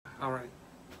All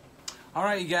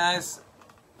right, you guys.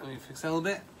 Let me fix that a little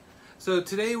bit. So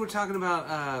today we're talking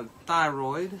about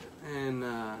thyroid and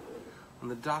on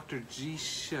the Dr. G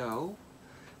show.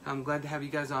 I'm glad to have you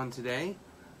guys on today.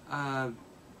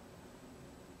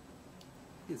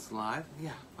 It's live.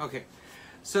 Yeah. Okay.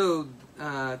 So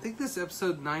I think this is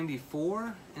episode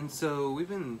 94, and so we've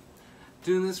been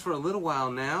doing this for a little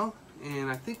while now, and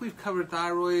I think we've covered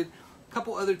thyroid a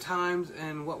couple other times,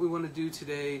 and what we want to do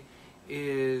today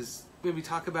is maybe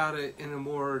talk about it in a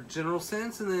more general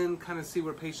sense, and then kind of see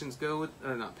where patients go with,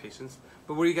 or not patients,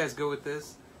 but where you guys go with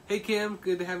this. Hey Kim,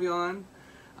 good to have you on.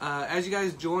 As you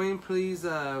guys join, please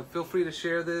feel free to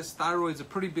share this. Thyroid's a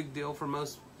pretty big deal for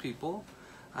most people,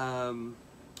 and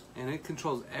it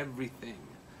controls everything.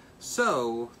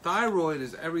 So thyroid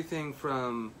is everything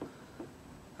from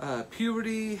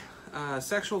puberty,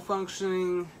 sexual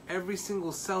functioning. Every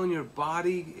single cell in your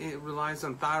body, it relies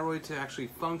on thyroid to actually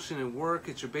function and work.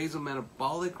 It's your basal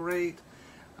metabolic rate.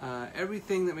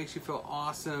 Everything that makes you feel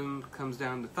awesome comes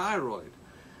down to thyroid.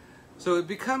 So it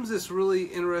becomes this really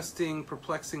interesting,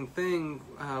 perplexing thing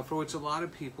for which a lot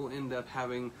of people end up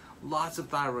having lots of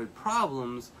thyroid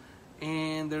problems.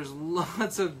 And there's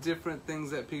lots of different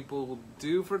things that people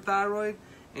do for thyroid,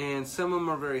 and some of them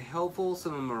are very helpful,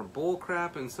 some of them are bull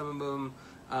crap, and some of them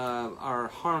are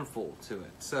harmful to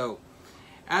it. So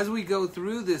as we go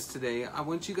through this today, I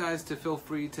want you guys to feel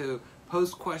free to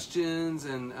post questions,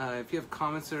 and if you have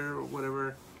comments or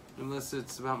whatever, unless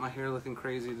it's about my hair looking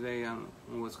crazy today, I don't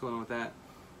know what's going on with that.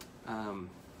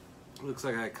 Looks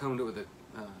like I combed it with a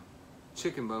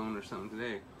chicken bone or something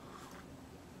today.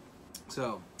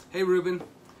 So, hey Ruben,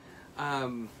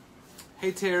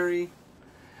 hey Terry.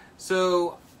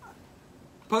 So,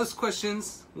 post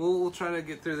questions. We'll try to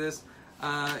get through this,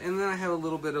 and then I have a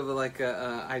little bit of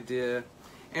a idea.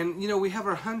 And you know, we have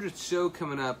our 100th show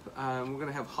coming up. We're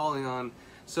gonna have Holly on,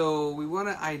 so we want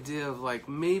an idea of like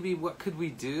maybe what could we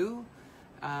do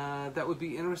that would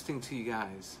be interesting to you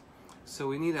guys. So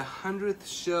we need a 100th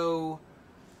show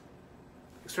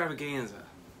extravaganza.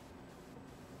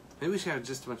 Maybe we should have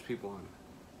just a bunch of people on.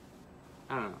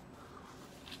 I don't know.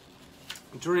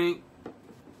 Drink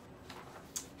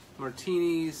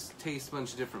martinis, taste a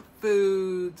bunch of different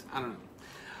foods. I don't know.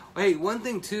 Hey, one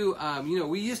thing too, you know,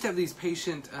 we used to have these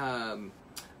patient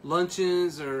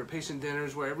luncheons or patient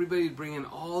dinners where everybody would bring in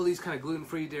all these kind of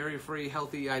gluten-free, dairy-free,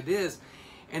 healthy ideas,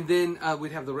 and then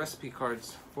we'd have the recipe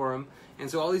cards for them. And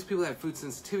so all these people that had food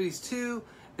sensitivities too,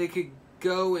 they could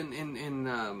go and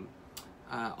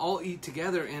all eat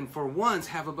together, and for once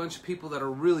have a bunch of people that are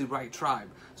really right tribe.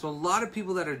 So a lot of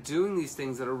people that are doing these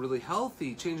things that are really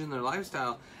healthy, changing their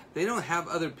lifestyle, they don't have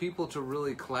other people to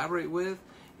really collaborate with,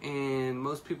 and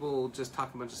most people just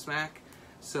talk a bunch of smack.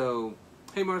 So,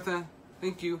 hey Martha,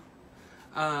 thank you.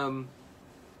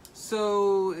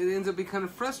 So it ends up being kind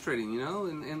of frustrating, you know,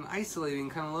 and isolating,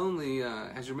 kind of lonely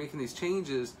as you're making these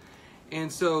changes. And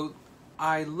so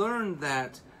I learned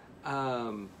that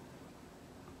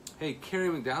hey, Carrie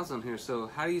McDowell's on here, so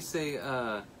how do you say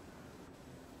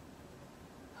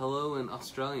hello in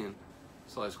Australian?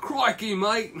 So I was, crikey,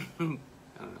 mate!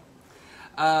 I don't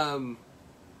know.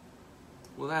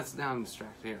 Well, now I'm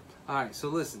distracted here. Alright, so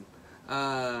listen.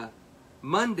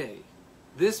 Monday,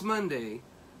 this Monday,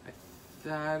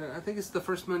 I think it's the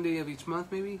first Monday of each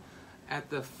month, maybe,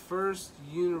 at the First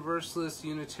Universalist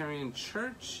Unitarian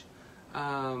Church,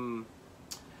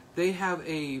 they have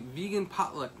a vegan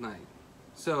potluck night.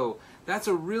 So that's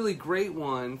a really great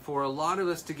one for a lot of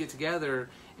us to get together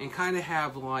and kind of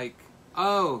have like,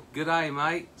 oh, good eye,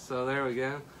 mate. So there we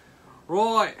go.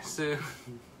 Right, so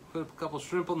put a couple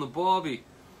shrimp on the barbie.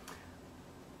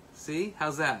 See,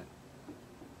 how's that?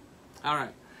 All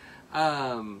right.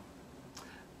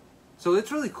 So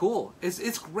it's really cool.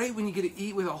 It's great when you get to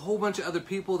eat with a whole bunch of other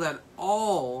people that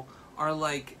all are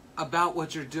like about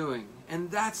what you're doing,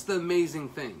 and that's the amazing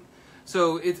thing.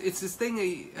 So it's this thing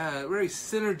very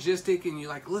synergistic, and you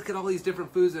like look at all these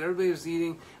different foods that everybody's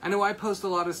eating. I know I post a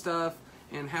lot of stuff,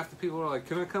 and half the people are like,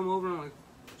 "Can I come over?" And I'm like,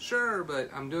 "Sure," but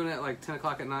I'm doing it at like 10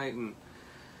 o'clock at night, and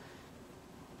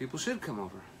people should come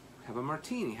over, have a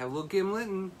martini, have a little gimlet,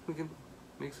 and we can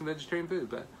make some vegetarian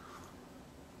food.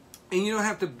 And you don't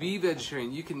have to be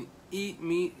vegetarian. You can eat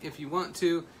meat if you want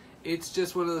to. It's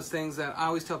just one of those things that I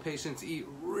always tell patients: eat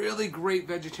really great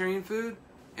vegetarian food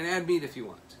and add meat if you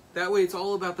want. That way it's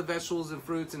all about the vegetables and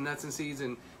fruits and nuts and seeds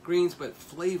and greens, but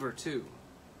flavor too.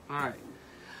 Alright.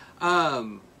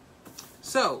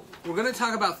 So, we're going to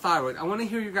talk about thyroid. I want to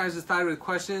hear your guys' thyroid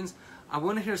questions. I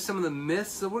want to hear some of the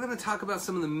myths. So we're going to talk about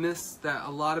some of the myths that a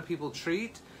lot of people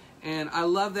treat. And I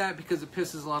love that because it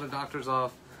pisses a lot of doctors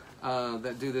off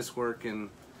that do this work. And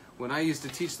when I used to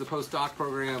teach the postdoc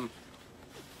program,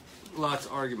 lots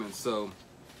of arguments. So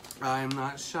I'm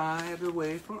not shy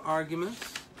away from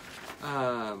arguments.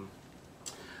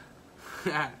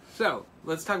 So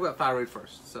let's talk about thyroid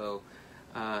first. So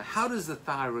how does the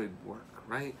thyroid work,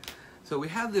 right? So we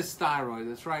have this thyroid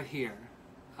that's right here.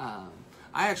 I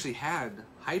actually had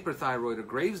hyperthyroid or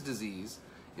Graves' disease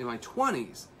in my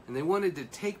 20s, and they wanted to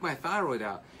take my thyroid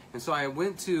out. And so I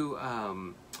went to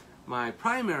my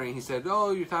primary, and he said,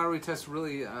 oh, your thyroid test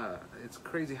really, it's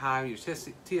crazy high, your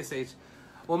TSH.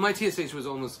 Well, my TSH was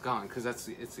almost gone, because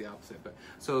it's the opposite. But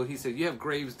so he said, you have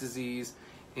Graves' disease,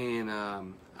 and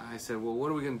I said, well, what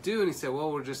are we going to do? And he said,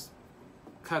 well, we'll just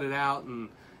cut it out, and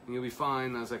you'll be fine.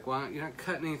 And I was like, well, you're not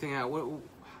cutting anything out.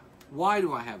 Why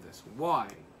do I have this? Why?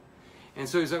 And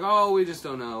so he's like, oh, we just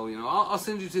don't know. You know, I'll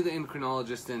send you to the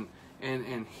endocrinologist,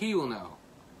 and he will know.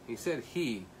 He said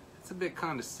he. It's a bit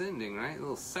condescending, right? A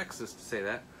little sexist to say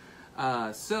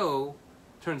that. So,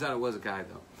 turns out it was a guy,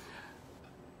 though.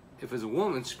 If it was a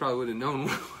woman, she probably would have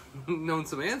known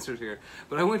some answers here.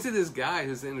 But I went to this guy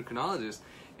who's the endocrinologist,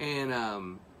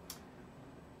 and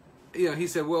you know, he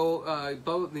said, well,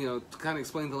 both, you know, kind of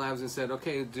explained the labs and said,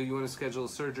 okay, do you want to schedule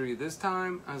surgery this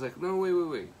time? I was like, no,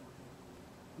 wait.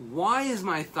 Why is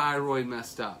my thyroid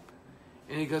messed up?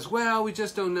 And he goes, well, we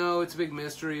just don't know. It's a big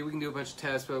mystery. We can do a bunch of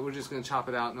tests, but we're just going to chop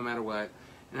it out no matter what.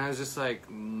 And I was just like,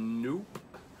 nope.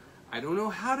 I don't know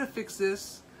how to fix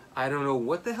this. I don't know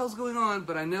what the hell's going on,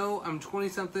 but I know I'm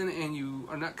 20-something and you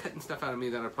are not cutting stuff out of me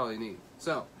that I probably need.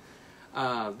 So,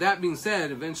 that being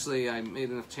said, eventually I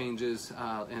made enough changes,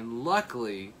 and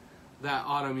luckily that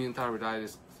autoimmune thyroiditis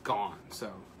is gone.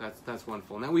 So that's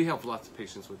wonderful. Now we help lots of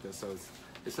patients with this, so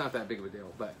it's not that big of a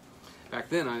deal. But back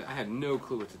then I had no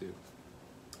clue what to do.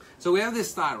 So we have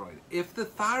this thyroid. If the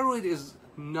thyroid is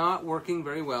not working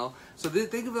very well, so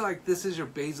think of it like this is your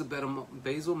basal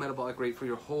metabolic rate for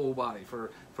your whole body, for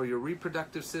your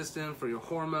reproductive system, for your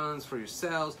hormones, for your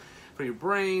cells, for your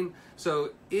brain.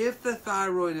 So if the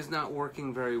thyroid is not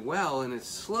working very well and it's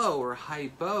slow or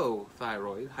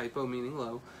hypothyroid, hypo meaning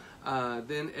low,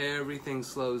 then everything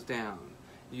slows down.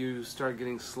 You start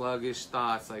getting sluggish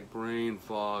thoughts like brain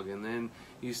fog, and then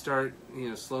you start, you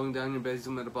know, slowing down your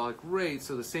basal metabolic rate,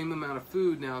 so the same amount of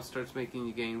food now starts making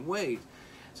you gain weight.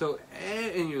 So,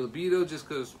 and your libido just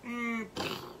goes,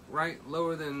 right,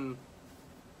 lower than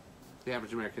the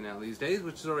average American now these days,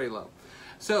 which is already low.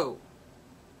 So,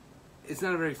 it's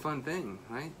not a very fun thing,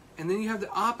 right? And then you have the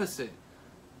opposite,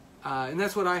 and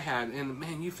that's what I had, and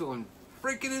man, you feeling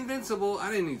freaking invincible.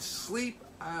 I didn't need sleep.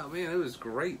 Oh man, it was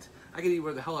great. I could eat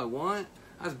where the hell I want.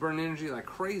 I was burning energy like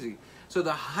crazy. So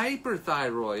the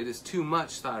hyperthyroid is too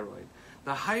much thyroid.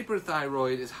 The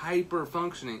hyperthyroid is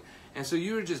hyper-functioning. And so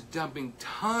you're just dumping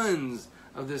tons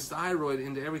of this thyroid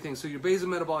into everything. So your basal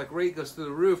metabolic rate goes through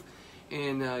the roof,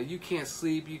 and you can't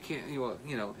sleep, you can't, you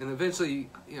know, and eventually,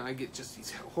 you know, I get just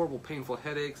these horrible, painful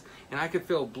headaches, and I could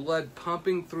feel blood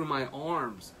pumping through my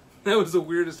arms. That was the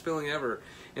weirdest feeling ever.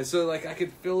 And so, like, I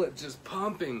could feel it just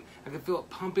pumping. I could feel it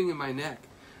pumping in my neck.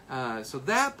 So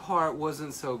that part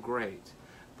wasn't so great.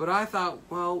 But I thought,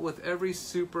 well, with every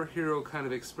superhero kind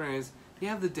of experience, you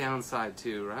have the downside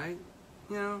too, right?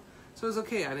 You know? So it was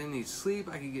okay. I didn't need sleep.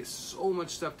 I could get so much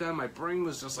stuff done. My brain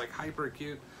was just like hyper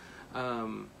acute.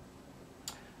 And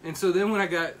so then when I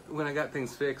got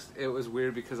things fixed, it was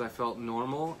weird because I felt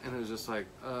normal, and it was just like,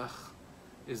 ugh,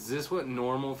 is this what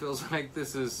normal feels like?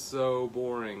 This is so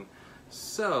boring.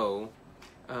 So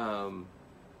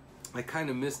I kind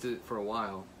of missed it for a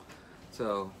while.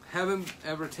 So haven't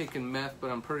ever taken meth, but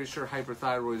I'm pretty sure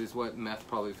hyperthyroid is what meth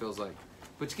probably feels like.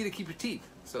 But you get to keep your teeth,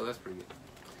 so that's pretty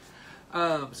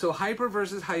good. So hyper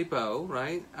versus hypo,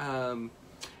 right? And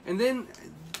then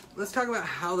let's talk about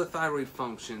how the thyroid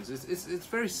functions. It's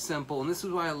very simple, and this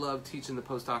is why I love teaching the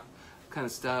postdoc kind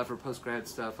of stuff or postgrad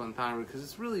stuff on thyroid, because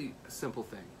it's really a simple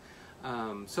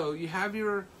thing. So you have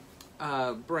your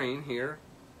brain here,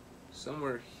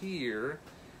 somewhere here,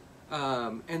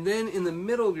 and then in the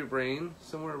middle of your brain,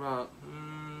 somewhere about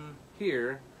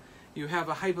here, you have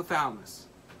a hypothalamus.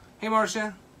 Hey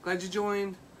Marcia, glad you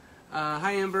joined.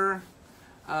 Hi Amber.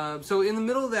 So in the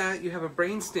middle of that, you have a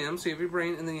brain stem. So you have your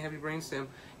brain, and then you have your brain stem.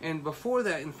 And before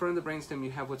that, in front of the brain stem,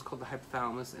 you have what's called the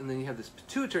hypothalamus, and then you have this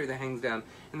pituitary that hangs down.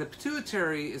 And the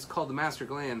pituitary is called the master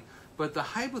gland, but the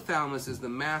hypothalamus is the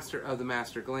master of the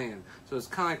master gland. So it's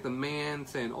kind of like the man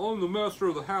saying, "Oh, I'm the master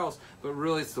of the house," but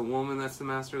really it's the woman that's the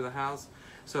master of the house.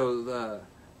 So the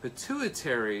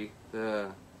pituitary,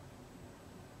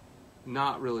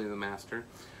 not really the master,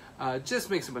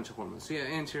 just makes a bunch of hormones. So yeah,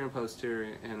 anterior and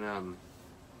posterior,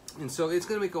 and so it's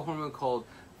going to make a hormone called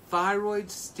thyroid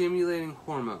stimulating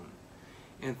hormone.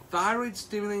 And thyroid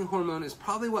stimulating hormone is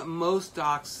probably what most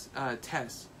docs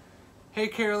test. Hey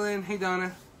Carolyn, hey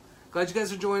Donna. Glad you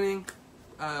guys are joining.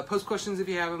 Post questions if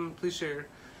you have them, please share.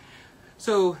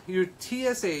 So your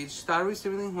TSH, thyroid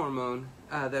stimulating hormone,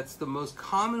 that's the most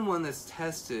common one that's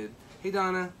tested. Hey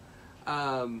Donna.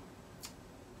 You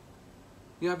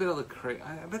know, I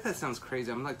bet that sounds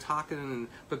crazy. I'm like talking,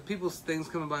 but people's things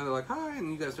coming by, and they're like, hi,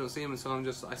 and you guys don't see them, and so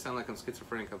I sound like I'm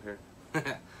schizophrenic up here.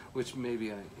 Which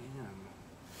maybe I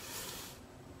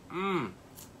am.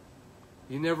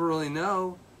 You never really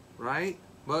know, right?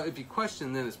 Well, if you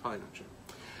question, then it's probably not true.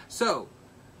 So,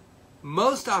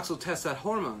 most docs will test that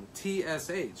hormone,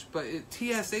 TSH, but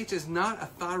TSH is not a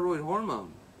thyroid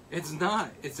hormone. It's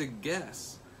not. It's a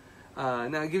guess.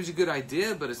 Now, it gives you a good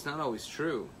idea, but it's not always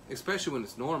true, especially when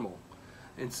it's normal.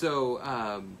 And so,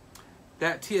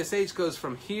 that TSH goes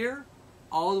from here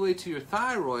all the way to your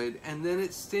thyroid, and then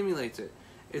it stimulates it.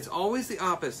 It's always the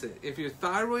opposite. If your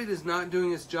thyroid is not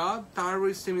doing its job,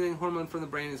 thyroid stimulating hormone from the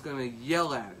brain is going to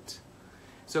yell at it.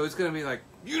 So it's going to be like,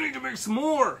 you need to make some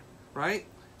more, right?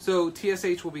 So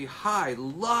TSH will be high,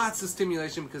 lots of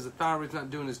stimulation because the thyroid's not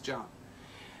doing its job.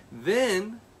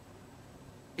 Then,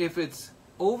 if it's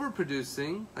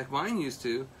overproducing, like mine used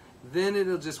to, then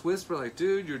it'll just whisper like,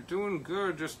 dude, you're doing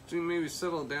good, just maybe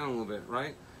settle down a little bit,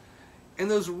 right? And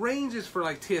those ranges for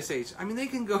like TSH, I mean, they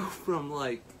can go from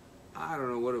like, I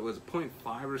don't know what it was, 0.5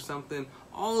 or something,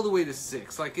 all the way to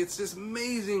 6. Like, it's this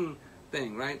amazing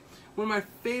thing, right? One of my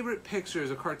favorite pictures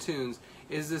of cartoons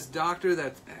is this doctor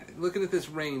that's looking at this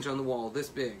range on the wall, this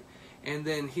big. And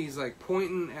then he's like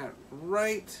pointing at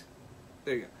right,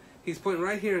 there you go. He's pointing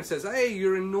right here and says, hey,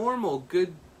 you're in normal,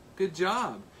 good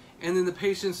job. And then the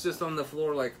patient's just on the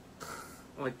floor like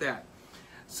that.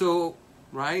 So,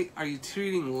 right, are you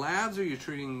treating labs or are you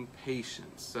treating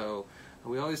patients? So,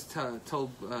 we always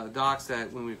told docs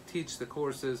that when we teach the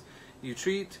courses, you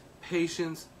treat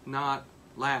patients, not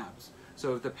labs.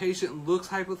 So if the patient looks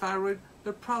hypothyroid,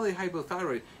 they're probably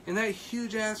hypothyroid. And that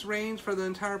huge ass range for the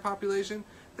entire population,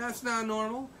 that's not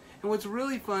normal. And what's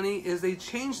really funny is they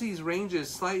change these ranges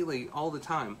slightly all the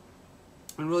time.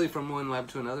 And really from one lab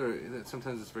to another,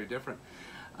 sometimes it's very different.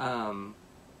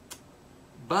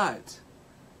 But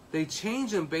they change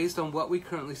them based on what we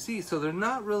currently see. So they're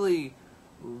not really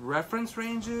reference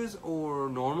ranges or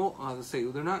normal, let's say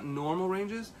they're not normal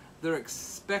ranges, they're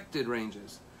expected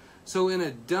ranges. So in a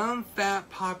dumb fat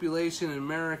population in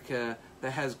America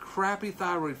that has crappy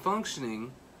thyroid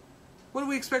functioning, what do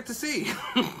we expect to see?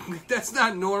 That's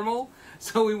not normal.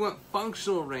 So we want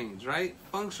functional range, right?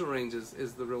 Functional range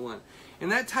is the real one.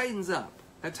 And that tightens up.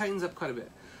 That tightens up quite a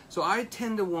bit. So I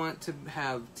tend to want to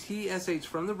have TSH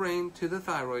from the brain to the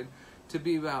thyroid to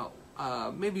be about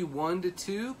maybe 1 to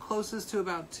 2, closest to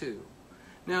about 2.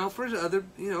 Now, for other,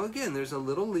 again, there's a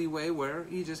little leeway where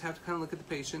you just have to kind of look at the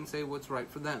patient and say what's right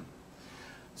for them.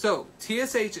 So,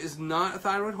 TSH is not a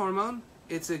thyroid hormone.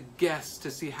 It's a guess to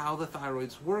see how the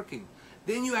thyroid's working.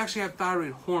 Then you actually have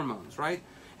thyroid hormones, right?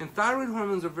 And thyroid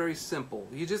hormones are very simple.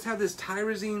 You just have this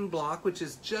tyrosine block, which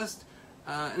is just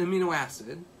an amino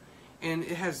acid, and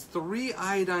it has 3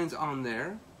 iodines on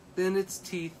there. Then it's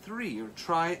T3, or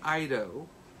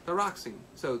triiodothyroxine,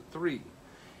 so 3.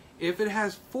 If it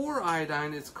has 4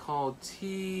 iodine, it's called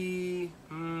T7,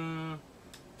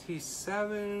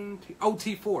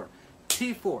 T4.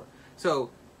 T4. So,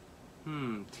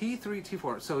 T3,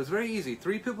 T4. So it's very easy.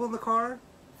 3 people in the car,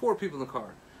 4 people in the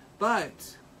car.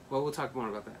 But, well, we'll talk more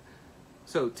about that.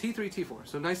 So T3, T4.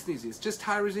 So nice and easy. It's just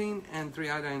tyrosine and 3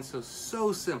 iodines.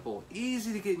 So simple.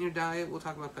 Easy to get in your diet. We'll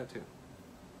talk about that too.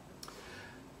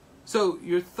 So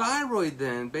your thyroid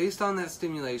then, based on that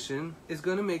stimulation, is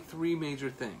going to make 3 major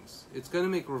things. It's going to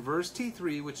make reverse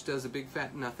T3, which does a big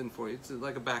fat nothing for you. It's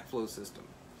like a backflow system.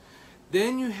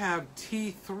 Then you have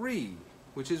T3,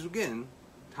 which is, again,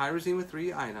 tyrosine with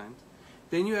 3 iodines.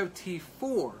 Then you have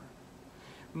T4.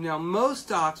 Now, most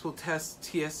docs will test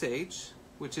TSH,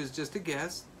 which is just a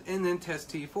guess, and then test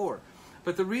T4.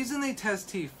 But the reason they test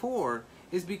T4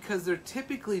 is because they're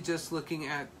typically just looking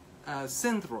at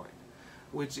Synthroid,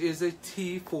 which is a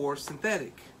T4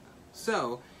 synthetic.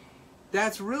 So,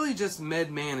 that's really just med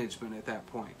management at that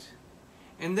point.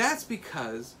 And that's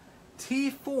because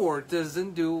T4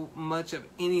 doesn't do much of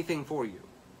anything for you.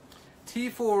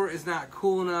 T4 is not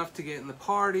cool enough to get in the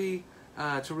party,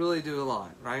 to really do a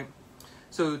lot, right?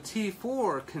 So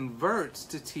T4 converts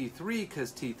to T3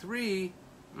 because T3,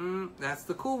 that's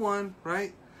the cool one,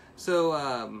 right?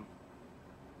 So,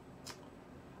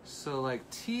 so like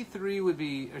T3 would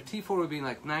be, or T4 would be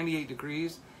like 98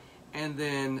 degrees, and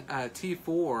then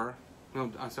T4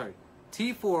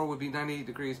 would be 98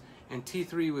 degrees, and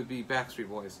T3 would be Backstreet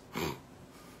Boys.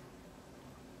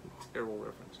 Terrible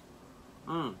reference.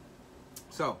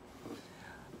 So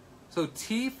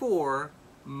T4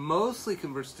 mostly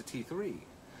converts to T3.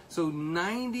 So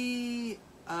 90%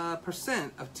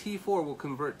 of T4 will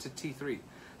convert to T3.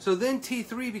 So then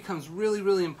T3 becomes really,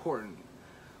 really important.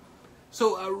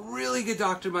 So a really good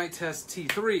doctor might test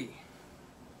T3.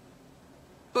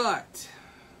 But,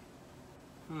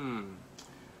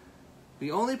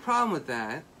 the only problem with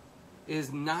that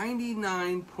is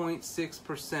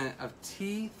 99.6% of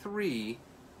T3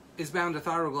 is bound to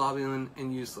thyroglobulin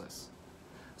and useless.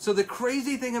 So the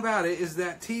crazy thing about it is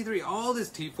that T3, all this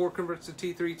T4 converts to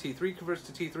T3, T3 converts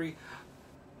to T3.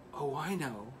 Oh, I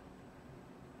know.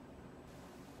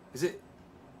 Is it,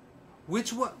 wait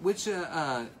a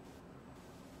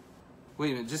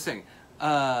minute, just a second.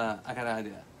 I got an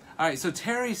idea. All right, so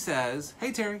Terry says,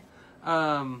 hey Terry,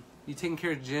 you taking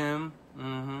care of Jim?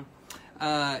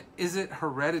 Is it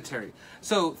hereditary?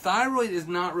 So thyroid is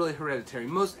not really hereditary.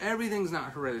 Most everything's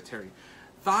not hereditary.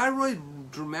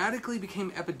 Thyroid dramatically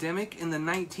became epidemic in the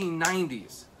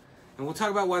 1990s. And we'll talk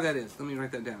about why that is. Let me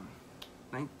write that down.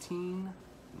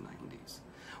 1990s.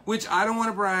 Which I don't want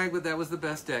to brag, but that was the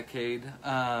best decade.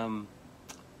 And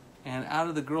out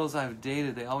of the girls I've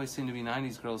dated, they always seem to be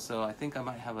 90s girls, so I think I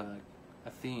might have a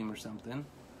theme or something.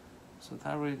 So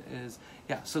thyroid is,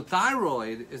 so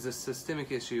thyroid is a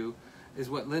systemic issue, is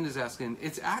what Linda's asking.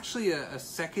 It's actually a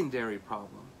secondary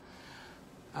problem.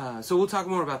 So we'll talk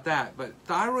more about that, but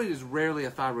thyroid is rarely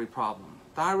a thyroid problem.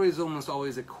 Thyroid is almost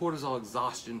always a cortisol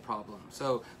exhaustion problem.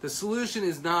 So the solution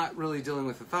is not really dealing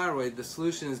with the thyroid, the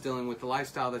solution is dealing with the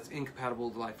lifestyle that's incompatible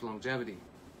with life longevity.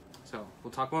 So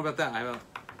we'll talk more about that.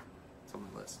 It's on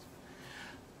my list.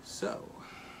 So,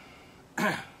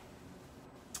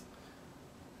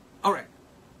 all right.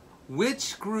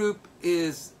 Which group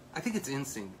is, I think it's in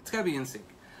sync. It's got to be in sync.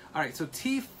 All right, so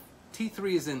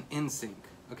T3 is in sync,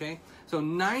 okay? So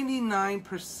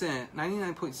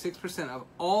 99.6% of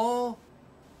all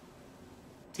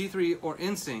T3 or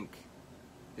in sync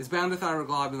is bound to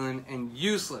thyroglobulin and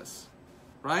useless,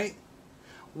 right?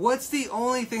 What's the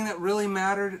only thing that really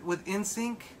mattered with in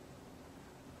sync?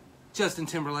 Justin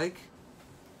Timberlake.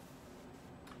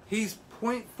 He's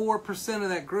 0.4% of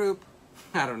that group.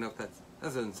 I don't know if that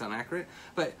doesn't sound accurate,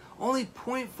 but only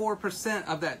 0.4%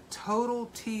 of that total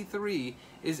T3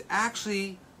 is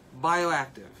actually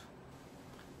bioactive.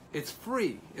 It's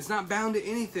free. It's not bound to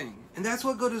anything. And that's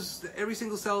what goes to every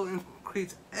single cell and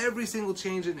creates every single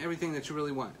change in everything that you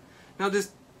really want. Now,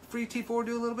 does free T4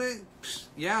 do a little bit?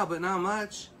 Yeah, but not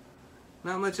much.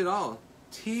 Not much at all.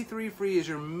 T3 free is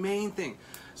your main thing.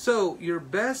 So your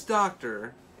best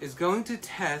doctor is going to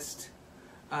test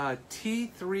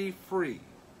T3 free,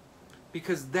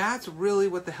 because that's really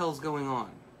what the hell's going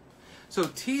on. So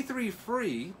T3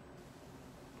 free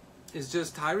is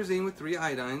just tyrosine with 3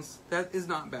 iodines that is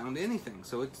not bound to anything.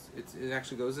 So it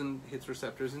actually goes and hits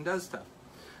receptors and does stuff.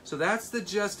 So that's the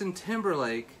Justin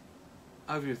Timberlake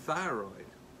of your thyroid,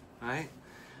 right?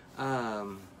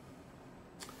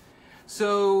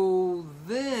 So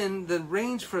then the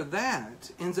range for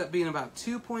that ends up being about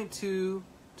 2.2 to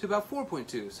about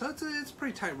 4.2. So it's a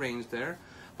pretty tight range there.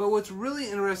 But what's really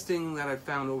interesting that I've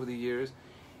found over the years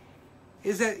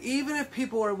is that even if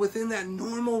people are within that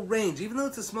normal range, even though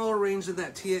it's a smaller range than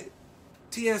that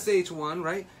TSH1,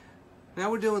 right?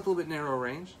 Now we're dealing with a little bit narrower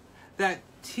range. That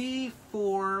T3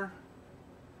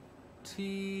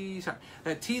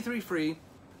 free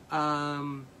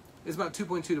is about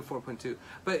 2.2 to 4.2.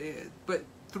 But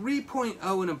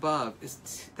 3.0 and above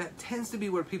that tends to be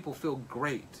where people feel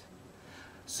great.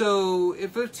 So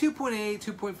if they're 2.8,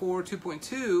 2.4,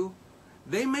 2.2,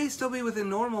 they may still be within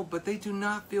normal, but they do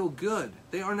not feel good.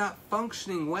 They are not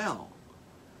functioning well.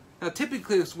 Now,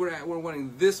 typically, we're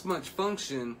wanting this much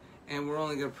function, and we're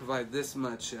only going to provide this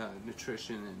much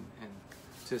nutrition and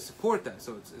to support that.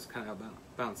 So it's kind of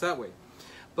balanced that way.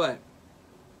 But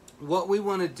what we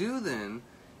want to do then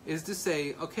is to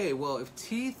say, okay, well, if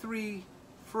T3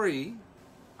 free,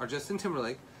 or Justin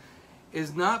Timberlake,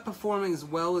 is not performing as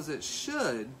well as it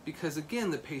should, because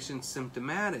again, the patient's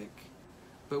symptomatic,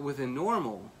 but within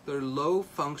normal, they're low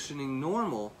functioning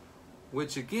normal,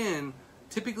 which again,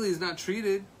 typically is not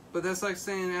treated, but that's like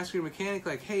saying, ask your mechanic,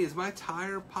 like, hey, is my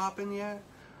tire popping yet?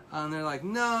 And they're like,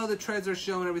 no, the treads are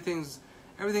showing, everything's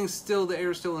still, the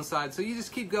air's still inside. So you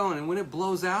just keep going, and when it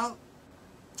blows out,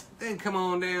 then come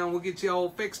on down, we'll get you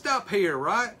all fixed up here,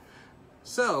 right?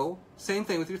 So, same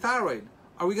thing with your thyroid.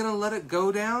 Are we gonna let it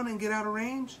go down and get out of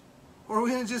range? Or are we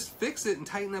gonna just fix it and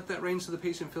tighten up that range so the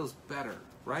patient feels better,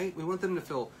 right? We want them to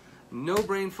feel no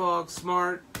brain fog,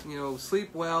 smart,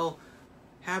 sleep well,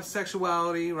 have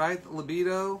sexuality, right?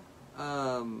 Libido,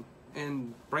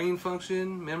 and brain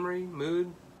function, memory,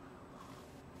 mood,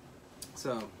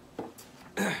 So,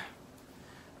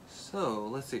 so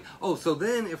let's see. Oh, so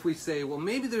then if we say, well,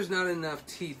 maybe there's not enough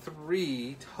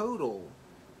T3 total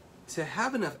to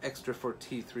have enough extra for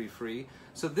T3 free.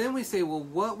 So then we say, well,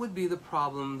 what would be the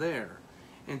problem there?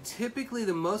 And typically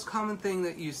the most common thing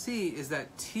that you see is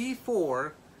that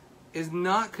T4 is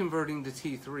not converting to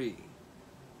T3.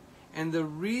 And the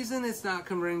reason it's not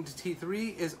converting to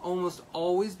T3 is almost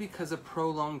always because of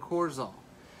prolonged cortisol.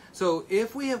 So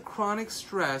if we have chronic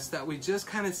stress that we just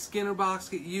kind of Skinner box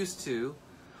get used to,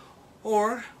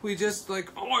 or we just like,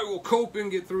 oh, I will cope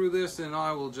and get through this, and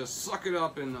I will just suck it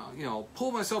up and you know,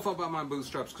 pull myself up by my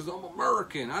bootstraps because I'm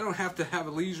American. I don't have to have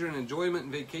leisure and enjoyment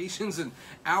and vacations and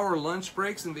hour lunch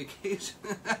breaks and vacation.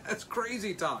 That's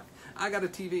crazy talk. I got a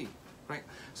TV, right?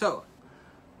 So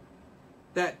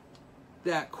that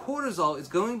cortisol is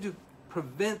going to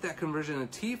prevent that conversion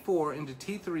of T4 into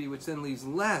T3, which then leaves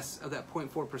less of that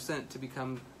 0.4% to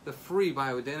become the free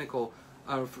bioidentical,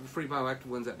 free bioactive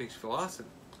ones that makes you feel awesome.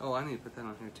 Oh, I need to put that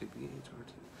on here too,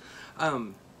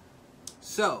 BHR2.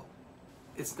 So,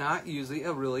 it's not usually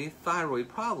a really thyroid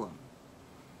problem.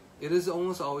 It is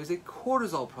almost always a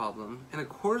cortisol problem, and a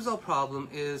cortisol problem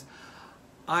is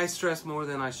I stress more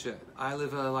than I should. I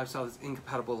live a lifestyle that's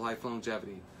incompatible with life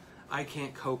longevity. I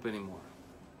can't cope anymore.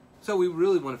 So we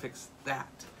really want to fix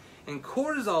that. And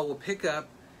cortisol will pick up,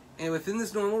 and within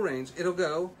this normal range, it'll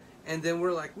go, and then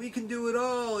we're like, we can do it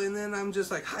all, and then I'm just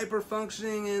like hyper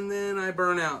functioning, and then I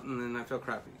burn out, and then I feel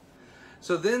crappy.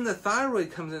 So then the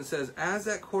thyroid comes in and says, as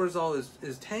that cortisol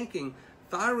is tanking,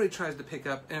 thyroid tries to pick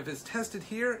up, and if it's tested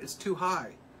here, it's too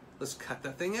high. Let's cut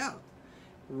that thing out.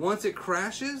 Once it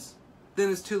crashes,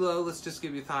 then it's too low, let's just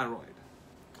give you thyroid.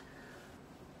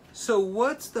 So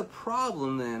what's the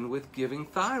problem then with giving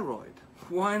thyroid?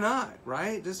 Why not,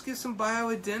 right? Just give some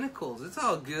bioidenticals. It's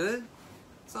all good.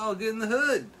 It's all good in the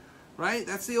hood, right?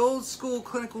 That's the old school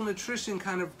clinical nutrition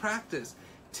kind of practice.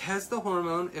 Test the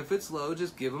hormone. If it's low,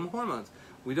 just give them hormones.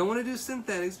 We don't want to do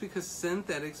synthetics because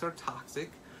synthetics are toxic.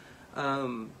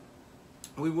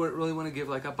 We really want to give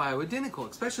like a bioidentical,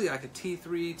 especially like a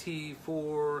T3,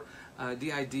 T4,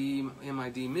 DID,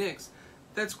 MID mix.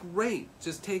 That's great.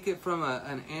 Just take it from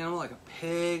an animal like a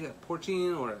pig, a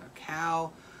porcine, or a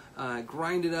cow,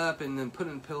 grind it up, and then put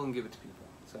it in a pill and give it to people.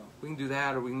 So we can do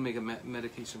that, or we can make a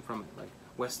medication from it, like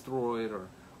Westroid or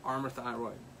Armour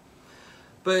Thyroid.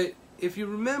 But if you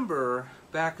remember,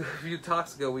 back a few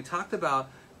talks ago, we talked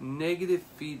about negative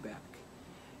feedback.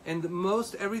 And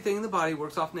most everything in the body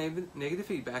works off negative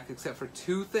feedback except for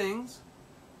two things,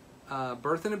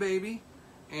 birthing a baby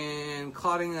and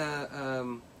clotting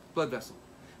a blood vessel.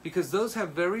 Because those have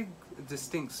very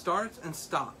distinct starts and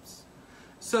stops.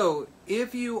 So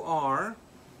if you are,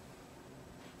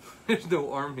 there's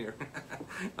no arm here.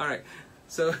 All right.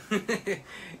 So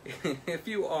if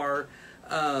you are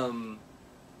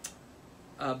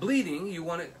bleeding, you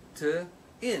want it to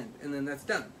end, and then that's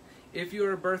done. If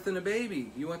you're birthing a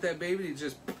baby, you want that baby to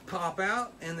just pop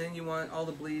out, and then you want all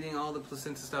the bleeding, all the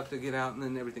placenta stuff to get out, and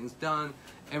then everything's done.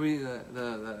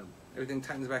 Everything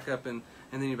tightens back up, and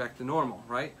then you're back to normal,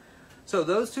 right? So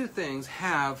those two things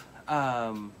have,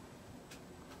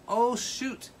 oh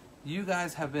shoot, you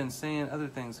guys have been saying other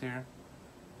things here.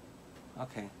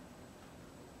 Okay.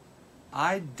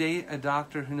 I date a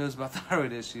doctor who knows about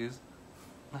thyroid issues.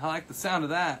 I like the sound of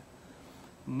that.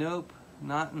 Nope,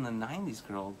 not in the 90s,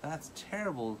 girl. That's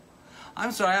terrible.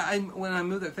 I'm sorry, when I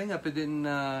moved that thing up, it didn't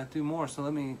do more, so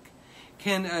let me...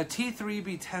 Can T3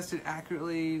 be tested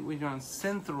accurately when you're on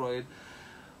Thyroid?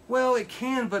 Well, it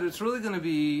can, but it's really going to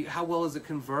be how well is it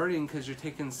converting because you're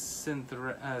taking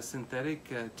synthetic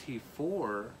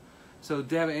T4. So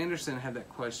Deb Anderson had that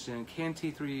question. Can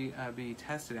T3 be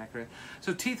tested accurate?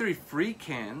 So T3 free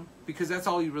can, because that's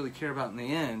all you really care about in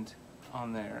the end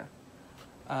on there.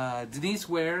 Denise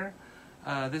Ware,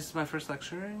 this is my first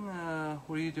lecturing. Where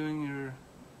are you doing your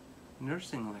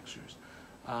nursing lectures?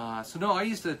 So no, I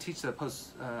used to teach the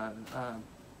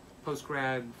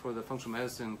post-grad for the functional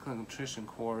medicine clinical nutrition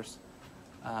course.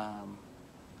 I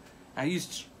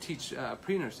used to teach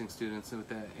pre-nursing students with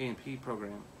the A&P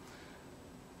program.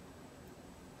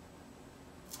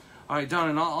 All right, Don,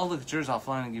 and I'll look at yours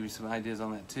offline and give you some ideas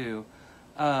on that too.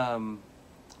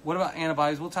 What about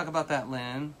antibodies? We'll talk about that,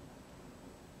 Lynn.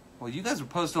 Well, you guys are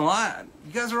posting a lot.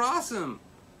 You guys are awesome.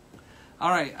 All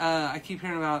right, I keep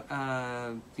hearing about,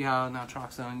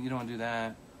 naltrexone. You don't want to do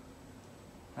that.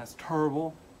 That's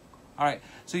terrible. All right,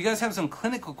 so you guys have some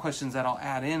clinical questions that I'll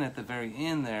add in at the very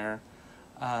end there.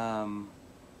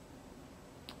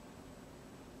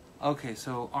 Okay,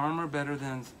 so Armour better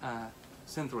than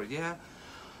Synthroid. Yeah,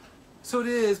 so it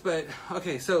is, but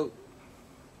okay, so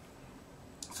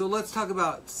So let's talk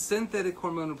about synthetic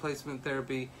hormone replacement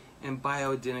therapy and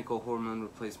bioidentical hormone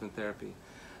replacement therapy.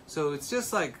 So it's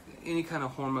just like any kind of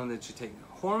hormone that you take.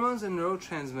 Hormones and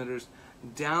neurotransmitters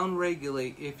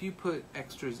downregulate if you put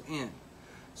extras in.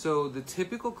 So the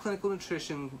typical clinical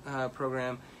nutrition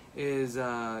program is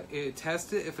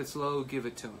test it. If it's low, give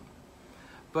it to them.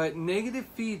 But negative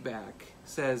feedback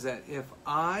says that if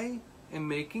I am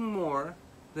making more,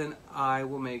 then I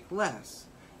will make less.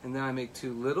 And then I make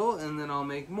too little, and then I'll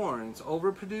make more. And it's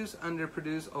overproduce,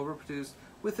 underproduce, overproduce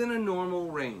within a normal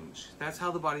range. That's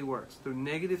how the body works, through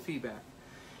negative feedback.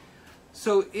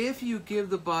 So if you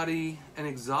give the body an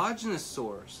exogenous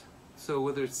source, so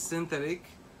whether it's synthetic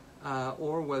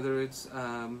or whether it's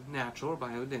natural or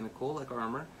bioidentical, like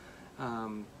armor,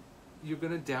 you're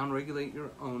going to downregulate your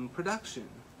own production.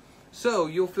 So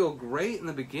you'll feel great in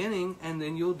the beginning, and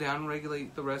then you'll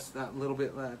downregulate the rest of that little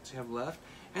bit that you have left,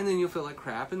 and then you'll feel like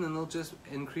crap, and then they'll just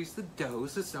increase the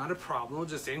dose. It's not a problem. We'll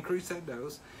just increase that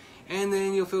dose. And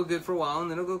then you'll feel good for a while,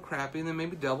 and then it'll go crappy, and then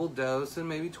maybe double dose, and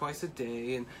maybe twice a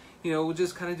day, and we'll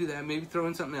just kind of do that, maybe throw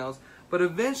in something else. But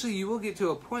eventually you will get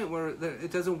to a point where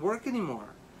it doesn't work anymore.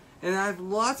 And I have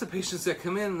lots of patients that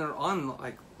come in, and they're on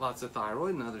like lots of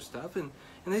thyroid and other stuff, and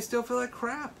they still feel like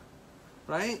crap,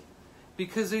 right?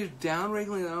 Because they're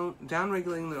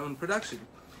downregulating their own production.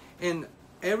 And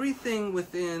everything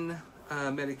within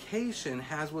medication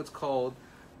has what's called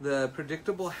the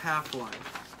predictable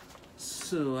half-life.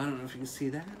 So I don't know if you can see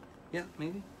that. Yeah,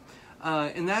 maybe.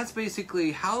 And that's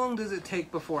basically how long does it take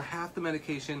before half the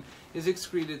medication is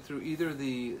excreted through either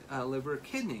the liver or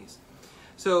kidneys.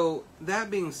 So that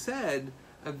being said,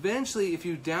 eventually if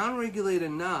you downregulate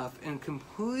enough and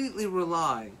completely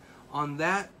rely on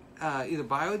that either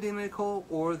bioidentical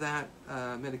or that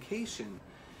medication,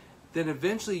 then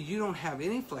eventually you don't have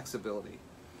any flexibility.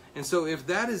 And so if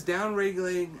that is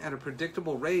downregulating at a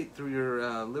predictable rate through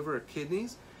your liver or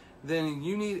kidneys, then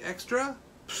you need extra,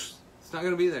 it's not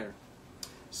going to be there.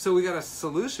 So we got a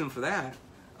solution for that.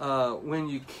 When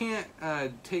you can't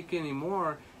take any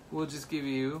more, we'll just give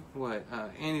you, what,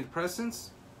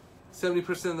 antidepressants.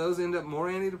 70% of those end up more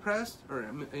antidepressed, or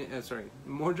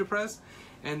more depressed.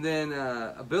 And then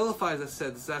Abilify that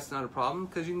says that's not a problem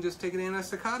because you can just take an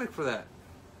antipsychotic for that.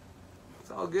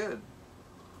 It's all good.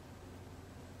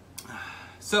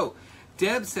 So,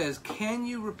 Deb says, can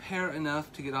you repair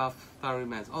enough to get off thyroid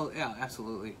meds? Oh, yeah,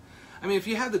 absolutely. I mean, if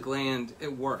you have the gland,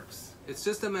 it works. It's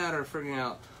just a matter of figuring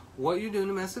out what you're doing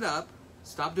to mess it up,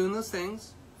 stop doing those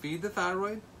things, feed the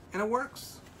thyroid, and it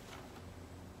works.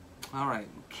 All right.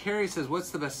 Carrie says,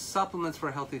 what's the best supplements for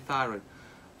a healthy thyroid?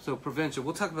 So prevention.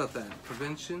 We'll talk about that.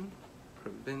 Prevention.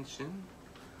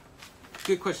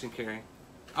 Good question, Carrie.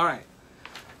 All right.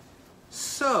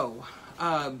 So,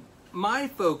 my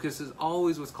focus is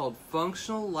always what's called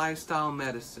functional lifestyle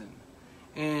medicine.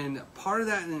 And part of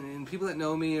that, and people that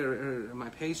know me or my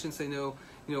patients, they know,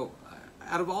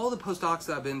 out of all the postdocs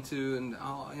that I've been to, and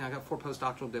I got 4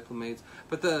 postdoctoral diplomates,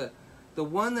 but the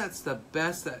one that's the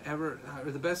best that ever,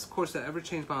 or the best course that ever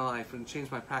changed my life and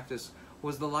changed my practice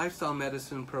was the lifestyle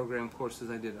medicine program courses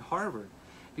I did at Harvard.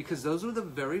 Because those were the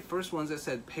very first ones that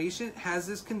said, patient has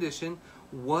this condition,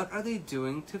 what are they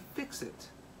doing to fix it?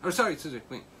 Or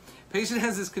patient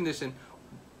has this condition,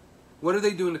 what are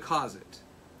they doing to cause it?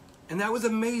 And that was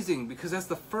amazing because that's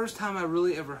the first time I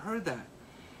really ever heard that.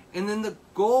 And then the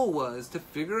goal was to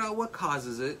figure out what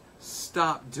causes it,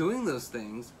 stop doing those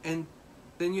things, and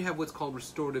then you have what's called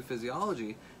restorative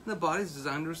physiology. And the body's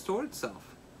designed to restore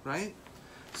itself, right?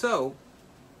 So,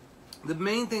 the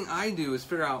main thing I do is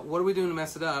figure out what are we doing to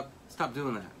mess it up, stop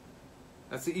doing that.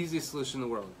 That's the easiest solution in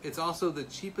the world. It's also the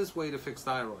cheapest way to fix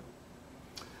thyroid.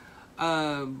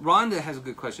 Rhonda has a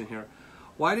good question here.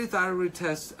 Why do thyroid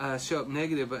tests show up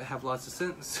negative but have lots of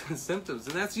symptoms?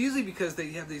 And that's usually because they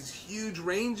have these huge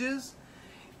ranges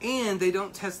and they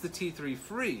don't test the T3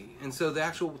 free. And so the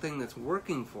actual thing that's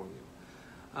working for you.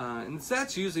 And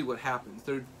that's usually what happens.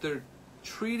 They're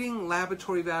treating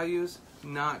laboratory values,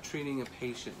 not treating a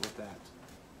patient with that.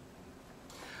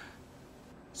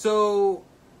 So,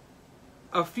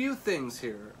 a few things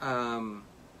here.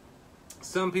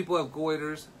 Some people have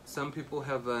goiters, some people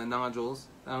have nodules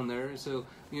down there. So,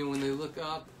 when they look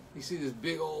up, you see this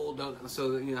big old,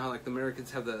 so how like the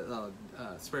Americans have the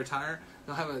spare tire,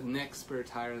 they'll have a neck spare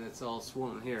tire that's all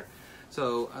swollen here.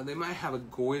 So they might have a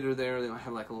goiter there, they might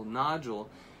have like a little nodule.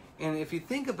 And if you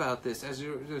think about this, as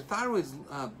your thyroid's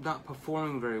not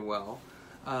performing very well,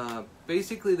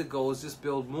 basically the goal is just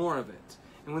build more of it.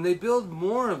 And when they build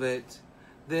more of it,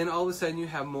 then all of a sudden you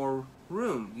have more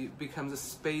room. It becomes a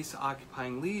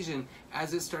space-occupying lesion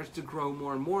as it starts to grow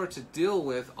more and more to deal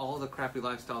with all the crappy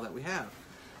lifestyle that we have.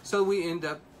 So we end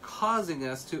up causing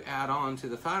us to add on to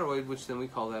the thyroid, which then we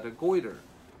call that a goiter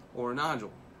or a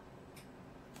nodule.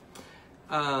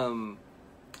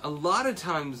 A lot of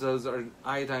times those are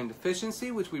iodine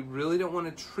deficiency, which we really don't want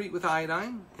to treat with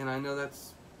iodine, and I know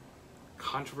that's a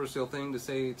controversial thing to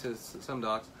say to some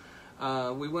docs.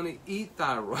 We want to eat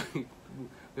thyroid.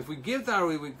 If we give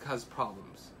thyroid, we cause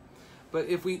problems. But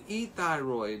if we eat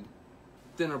thyroid,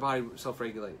 then our body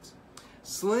self-regulates.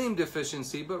 Selenium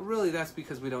deficiency, but really that's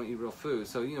because we don't eat real food.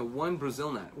 So, you know, one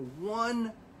Brazil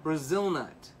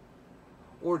nut,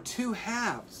 or 2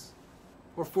 halves,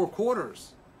 or 4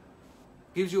 quarters,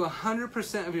 gives you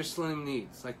 100% of your selenium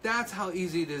needs. Like, that's how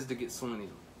easy it is to get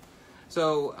selenium.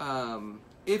 So,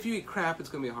 if you eat crap, it's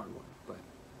going to be a hard one. But,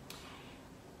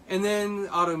 and then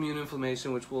autoimmune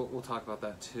inflammation, which we'll talk about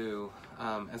that too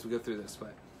as we go through this.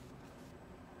 But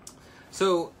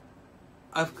so,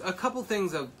 a couple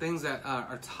things that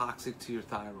are toxic to your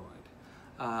thyroid.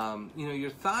 You know, your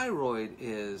thyroid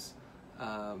is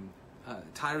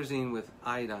tyrosine with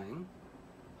iodine.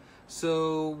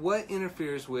 So what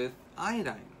interferes with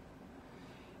iodine?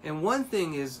 And one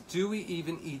thing is, do we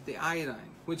even eat the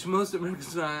iodine? Which most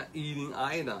Americans are not eating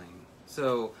iodine.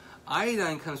 So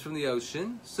iodine comes from the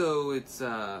ocean, so it's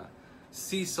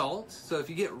sea salt. So if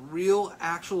you get real,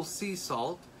 actual sea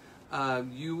salt,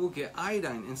 you will get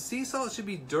iodine. And sea salt should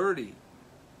be dirty,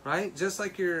 right? Just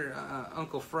like your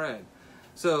Uncle Fred.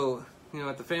 So, you know,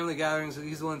 at the family gatherings,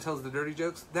 he's the one who tells the dirty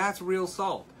jokes. That's real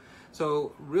salt.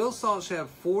 So real salt should have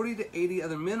 40 to 80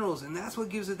 other minerals, and that's what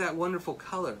gives it that wonderful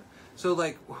color. So,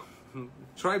 like,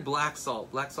 try black salt.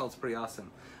 Black salt's pretty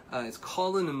awesome. It's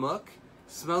called a namuk.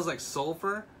 Smells like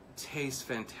sulfur. Tastes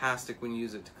fantastic when you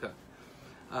use it to cook.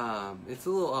 It's a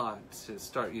little odd to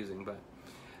start using, but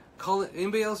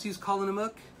anybody else use call a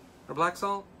namuk or black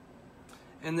salt?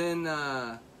 And then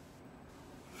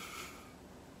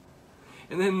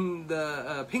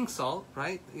the pink salt,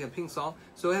 right? Yeah, pink salt.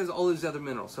 So it has all these other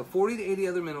minerals. So 40 to 80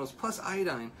 other minerals plus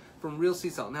iodine from real sea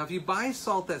salt. Now, if you buy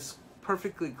salt that's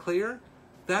perfectly clear,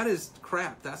 that is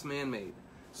crap. That's man-made.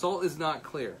 Salt is not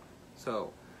clear.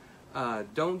 So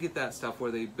don't get that stuff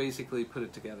where they basically put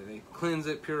it together. They cleanse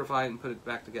it, purify it, and put it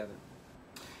back together.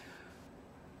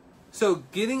 So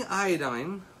getting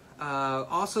iodine,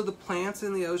 also the plants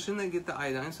in the ocean that get the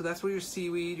iodine. So that's where your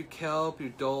seaweed, your kelp, your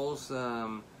dulse.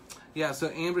 Yeah, so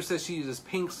Amber says she uses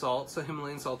pink salt, so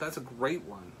Himalayan salt. That's a great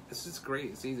one. It's just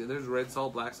great. It's easy. There's red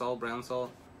salt, black salt, brown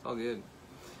salt. It's all good.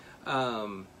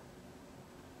 I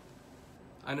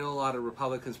know a lot of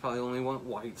Republicans probably only want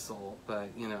white salt,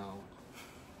 but, you know,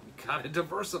 you gotta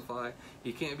diversify.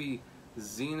 You can't be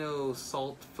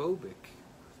xenosalt-phobic.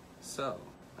 So,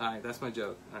 alright, that's my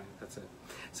joke. Alright, that's it.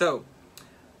 So,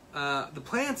 the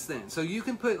plants then. So you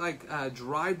can put like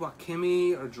dried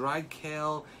wakame or dried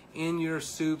kale in your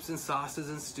soups and sauces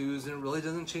and stews, and it really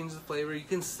doesn't change the flavor. You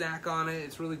can snack on it.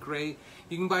 It's really great.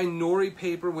 You can buy nori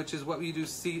paper, which is what we do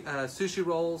sushi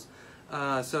rolls.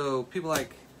 So people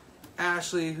like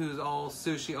Ashley, who's all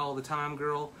sushi all the time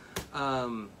girl,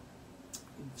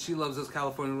 she loves those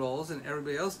California rolls, and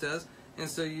everybody else does. And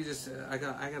so you just, I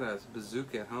got a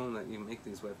bazooka at home that you make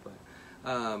these with, but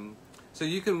so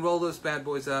you can roll those bad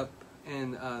boys up,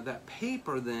 and that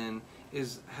paper then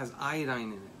has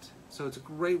iodine in it. So it's a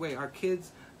great way. Our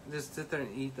kids just sit there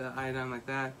and eat the iodine like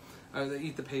that, or they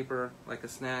eat the paper like a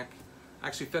snack. I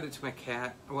actually fed it to my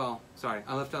cat. Well, sorry,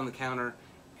 I left it on the counter,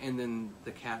 and then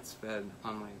the cat's fed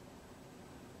on my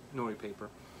nori paper.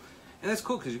 And that's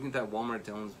cool because you can get that at Walmart,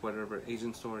 Dillon's, whatever,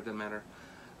 Asian store, it doesn't matter.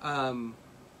 Well,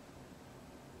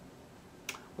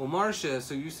 Marcia,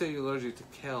 so you say you're allergic to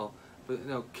kale, but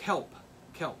no, kelp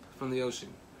from the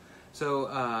ocean. So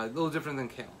a little different than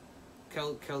kale.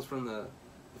 Kale's from the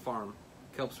farm.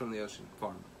 Kelp's from the ocean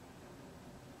farm.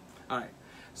 All right.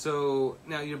 So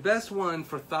now your best one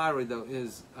for thyroid though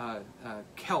is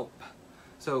kelp.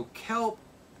 So kelp,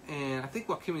 and I think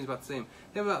wakame is about the same.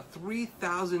 They have about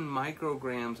 3,000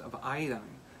 micrograms of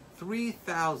iodine.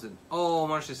 3,000. Oh,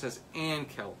 Marcia says and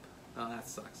kelp. Oh, that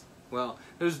sucks. Well,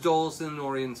 there's dulse and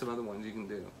nori and some other ones you can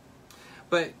do.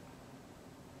 But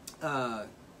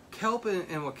kelp and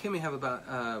wakame have about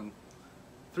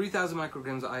 3,000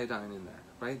 micrograms of iodine in there,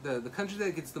 right? The country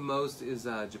that gets the most is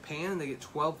Japan, and they get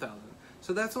 12,000.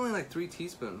 So that's only like 3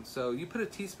 teaspoons. So you put a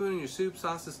teaspoon in your soup,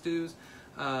 sauces, stews,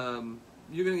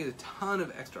 you're going to get a ton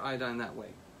of extra iodine that way.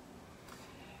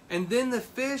 And then the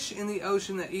fish in the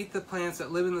ocean that eat the plants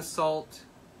that live in the salt,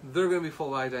 they're going to be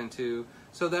full of iodine too.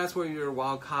 So that's where your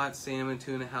wild-caught salmon,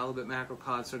 tuna, halibut, mackerel,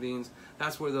 cod, sardines,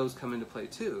 that's where those come into play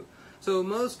too. So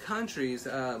most countries,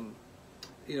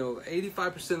 you know,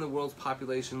 85% of the world's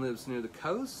population lives near the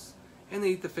coasts, and they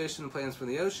eat the fish and the plants from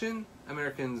the ocean.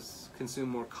 Americans consume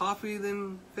more coffee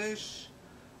than fish,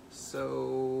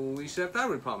 so we should have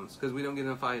thyroid problems because we don't get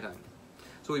enough iodine.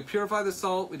 So we purify the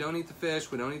salt, we don't eat the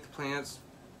fish, we don't eat the plants.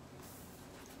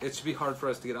 It should be hard for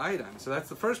us to get iodine. So that's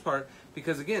the first part,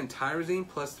 because again, tyrosine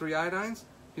plus 3 iodines,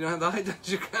 if you don't have the iodines,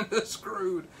 you're kind of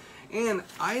screwed. And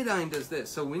iodine does this.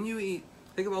 So when you eat,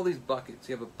 think of all these buckets.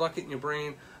 You have a bucket in your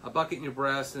brain, a bucket in your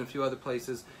breast, and a few other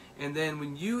places. And then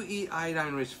when you eat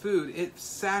iodine-rich food, it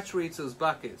saturates those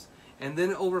buckets. And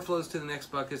then it overflows to the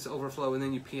next buckets, overflow, and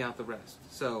then you pee out the rest.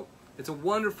 So it's a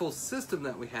wonderful system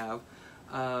that we have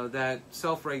that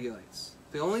self-regulates.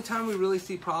 The only time we really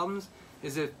see problems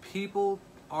is if people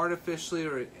artificially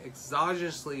or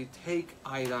exogenously take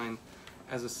iodine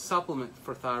as a supplement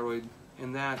for thyroid,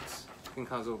 and that can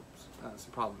cause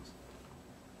some problems.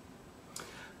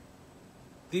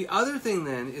 The other thing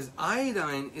then is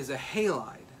iodine is a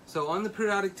halide. So on the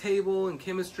periodic table in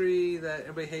chemistry that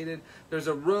everybody hated, there's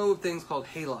a row of things called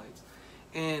halides.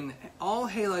 And all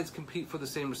halides compete for the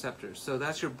same receptors. So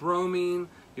that's your bromine,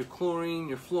 your chlorine,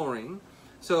 your fluorine.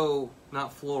 So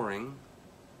not fluorine,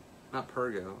 not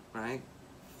Pergo, right?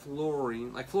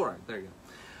 Fluorine, like fluoride, there you go.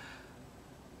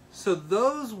 So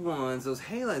those ones, those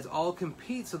halides, all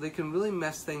compete, so they can really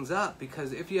mess things up,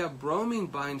 because if you have bromine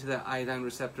bind to that iodine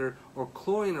receptor, or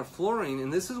chlorine or fluorine,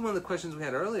 and this is one of the questions we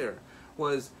had earlier,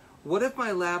 was, what if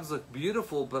my labs look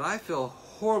beautiful, but I feel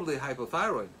horribly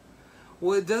hypothyroid?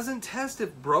 Well, it doesn't test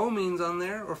if bromine's on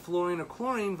there, or fluorine or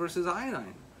chlorine versus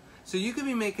iodine. So you could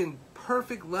be making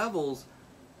perfect levels,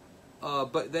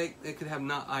 but they could have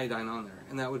not iodine on there,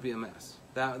 and that would be a mess.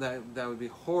 That would be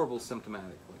horrible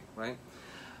symptomatically, right?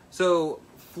 So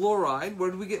fluoride,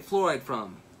 where do we get fluoride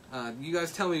from? You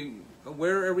guys tell me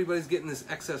where everybody's getting this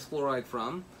excess fluoride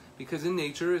from, because in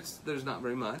nature there's not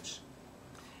very much.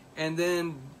 And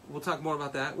then we'll talk more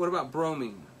about that. What about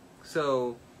bromine?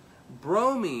 So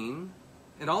bromine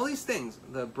and all these things,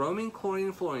 the bromine, chlorine,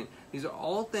 and fluorine, these are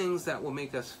all things that will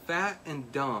make us fat and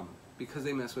dumb because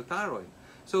they mess with thyroid.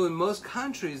 So in most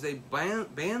countries they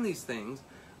ban these things.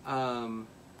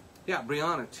 Yeah,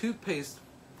 Brianna, toothpaste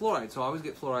fluoride, so I always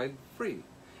get fluoride free.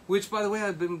 Which, by the way,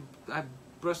 I've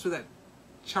brushed with that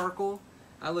charcoal.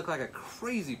 I look like a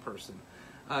crazy person.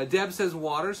 Deb says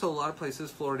water, so a lot of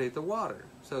places fluoridate the water.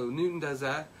 So Newton does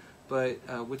that, but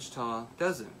Wichita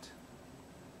doesn't.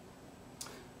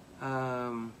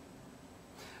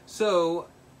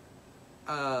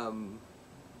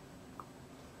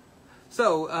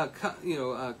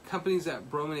 Companies that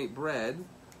brominate bread,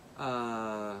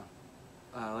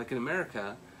 like in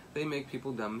America, they make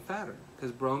people dumb and fatter,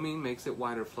 because bromine makes it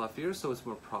whiter, fluffier, so it's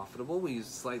more profitable. We use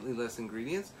slightly less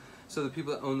ingredients, so the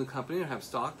people that own the company or have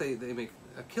stock, they make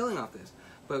a killing off this.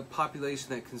 But population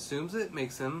that consumes it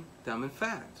makes them dumb and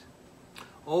fat.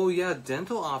 Oh yeah,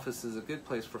 dental office is a good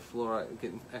place for fluoride,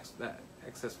 getting that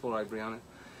excess fluoride, Brianna.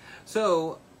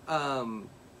 So,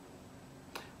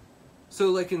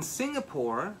 like in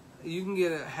Singapore, you can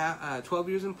get 12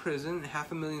 years in prison and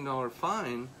 $500,000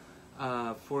 fine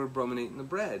for brominating the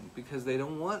bread, because they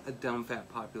don't want a dumb fat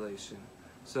population.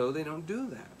 So they don't do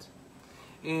that.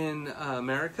 In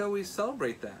America, we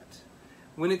celebrate that.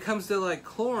 When it comes to like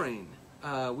chlorine,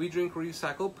 we drink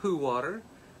recycled poo water.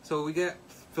 So we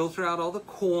filter out all the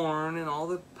corn and all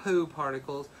the poo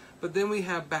particles, but then we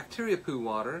have bacteria poo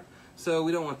water, so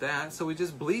we don't want that, so we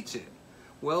just bleach it.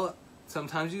 Well,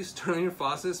 sometimes you turn on your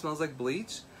faucet, it smells like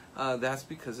bleach. That's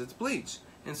because it's bleach.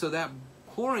 And so that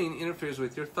chlorine interferes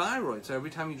with your thyroid, so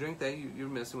every time you drink that, you're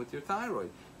messing with your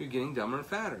thyroid. You're getting dumber and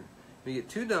fatter. If you get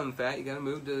too dumb and fat, you got to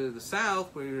move to the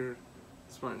south where you're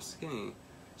smart and skinny.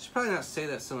 I should probably not say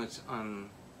that so much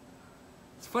on...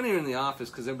 It's funnier in the office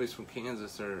because everybody's from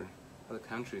Kansas or other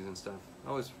countries and stuff.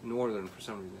 Always northern for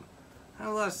some reason. I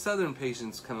have a lot of southern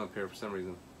patients come up here for some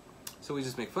reason. So we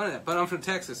just make fun of that. But I'm from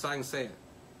Texas, so I can say it.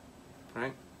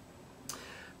 Right?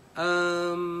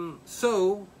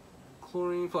 So,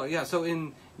 chlorine, fluoride. Yeah, so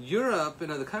in Europe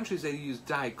and other countries, they use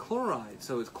dichloride.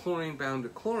 So it's chlorine bound to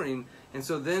chlorine. And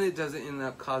so then it doesn't end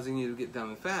up causing you to get dumb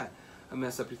and fat and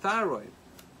mess up your thyroid.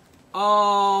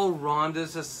 Oh,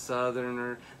 Rhonda's a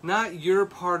southerner. Not your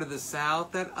part of the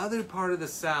South, that other part of the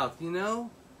South, you know?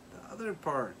 The other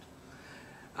part.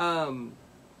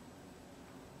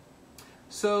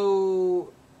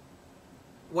 So,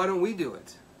 why don't we do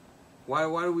it? Why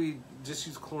do we just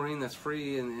use chlorine that's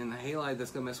free and halide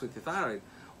that's going to mess with your thyroid?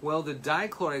 Well, the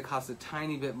dichloride costs a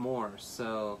tiny bit more.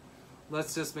 So,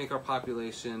 let's just make our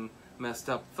population messed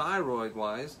up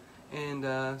thyroid-wise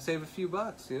and save a few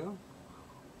bucks, you know?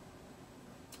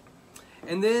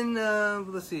 And then,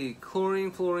 let's see, chlorine,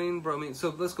 fluorine, bromine.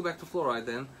 So let's go back to fluoride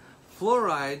then.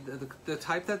 fluoride, the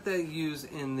type that they use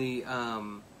in the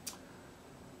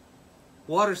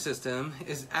water system,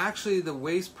 is actually the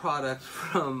waste product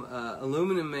from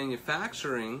aluminum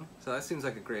manufacturing. So that seems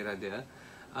like a great idea.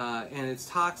 And it's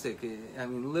toxic. I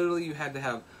mean, literally you had to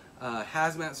have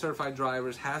hazmat certified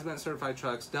drivers, hazmat certified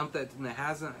trucks dump that in the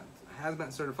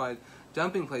hazmat certified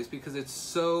dumping place because it's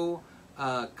so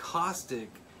caustic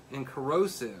and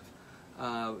corrosive.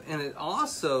 And it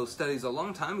also, studies a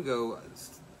long time ago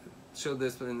showed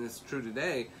this, and it's true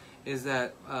today, is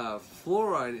that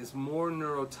fluoride is more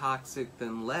neurotoxic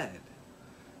than lead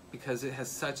because it has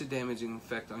such a damaging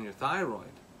effect on your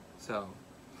thyroid. So,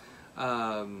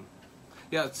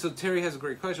 yeah, so Terry has a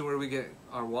great question, where do we get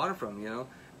our water from, you know?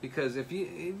 Because if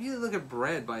you look at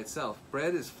bread by itself,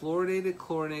 bread is fluoridated,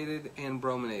 chlorinated, and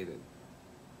brominated.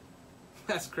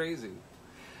 That's crazy.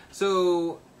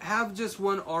 So have just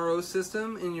one RO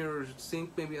system in your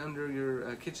sink, maybe under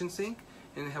your kitchen sink,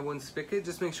 and have one spigot.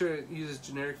 Just make sure it uses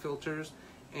generic filters,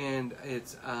 and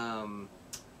it's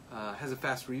has a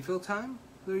fast refill time.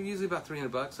 They're usually about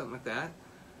 $300, something like that.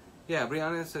 Yeah,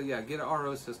 Brianna, so yeah, get an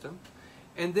RO system.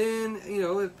 And then, you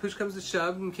know, if push comes to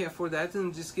shove and you can't afford that,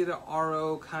 then just get an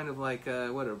RO kind of like a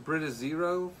Brita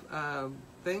Zero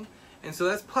thing. And so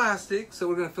that's plastic, so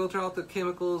we're going to filter out the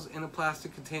chemicals in a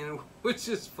plastic container, which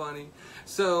is funny.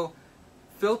 So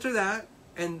filter that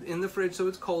and in the fridge so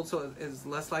it's cold, so it's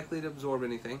less likely to absorb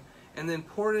anything. And then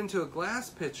pour it into a glass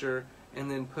pitcher and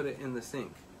then put it in the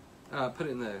sink. Put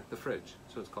it in the fridge,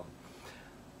 so it's cold.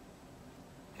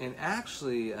 And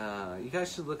actually, you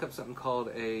guys should look up something called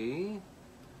a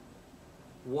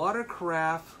water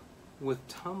carafe with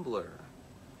tumbler.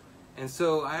 And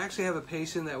so I actually have a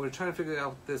patient that we're trying to figure out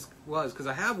what this was, because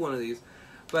I have one of these.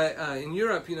 But in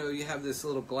Europe, you know, you have this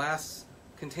little glass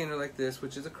container like this,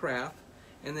 which is a carafe,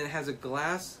 and then it has a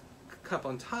glass cup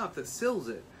on top that seals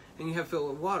it, and you have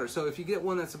filled with water. So if you get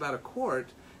one that's about a quart,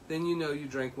 then you know you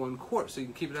drank 1 quart. So you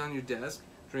can keep it on your desk,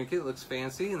 drink it, it looks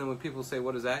fancy, and then when people say,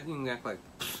 what is that? You can act like,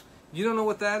 you don't know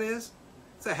what that is?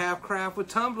 It's a half carafe with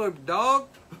tumbler, dog.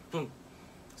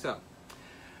 So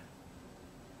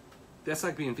that's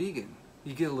like being vegan.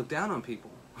 You get to look down on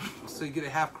people. So you get a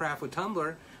half carafe with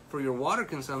tumbler for your water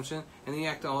consumption, and then you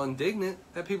act all indignant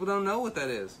that people don't know what that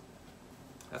is.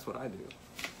 That's what I do.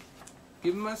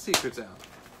 Giving my secrets out.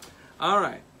 All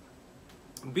right.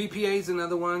 BPA is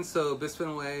another one. So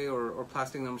bisphenol A or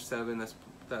plastic number 7,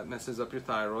 that messes up your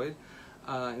thyroid.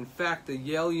 In fact, the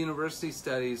Yale University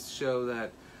studies show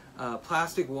that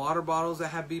plastic water bottles that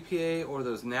have BPA, or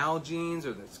those Nalgene's,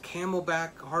 or those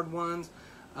Camelback hard ones,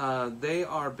 they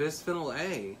are bisphenol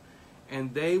A,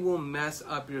 and they will mess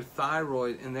up your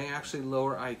thyroid, and they actually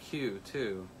lower IQ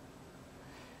too.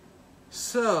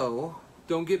 So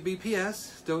don't get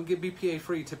BPS, don't get BPA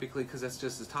free typically, because that's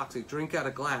just as toxic. Drink out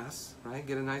of glass, right?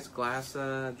 Get a nice glass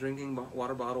drinking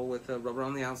water bottle with rubber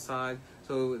on the outside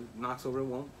so it knocks over, it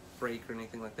won't break or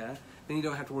anything like that. Then you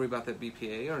don't have to worry about that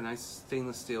BPA, or a nice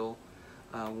stainless steel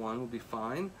one will be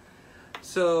fine.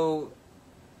 So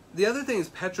the other thing is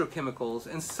petrochemicals,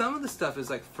 and some of the stuff is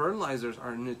like fertilizers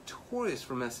are notorious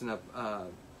for messing up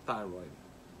thyroid.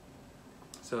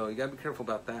 So you gotta be careful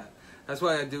about that. That's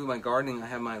why I do my gardening. I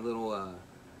have my little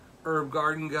herb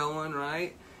garden going,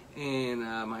 right? And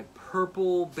my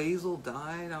purple basil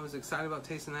died. I was excited about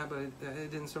tasting that, but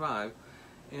it didn't survive.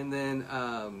 And then,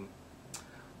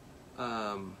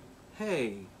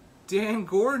 hey, Dan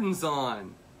Gordon's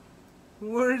on.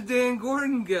 Where did Dan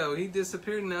Gordon go? He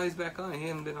disappeared and now he's back on. He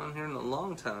hasn't been on here in a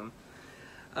long time.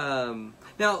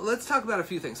 Now, let's talk about a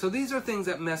few things. So these are things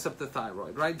that mess up the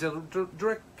thyroid, right?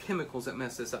 Direct chemicals that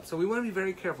mess this up. So we want to be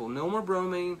very careful. No more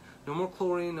bromine, no more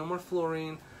chlorine, no more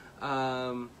fluorine.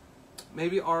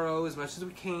 Maybe RO as much as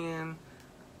we can.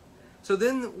 So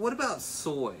then, what about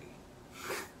soy?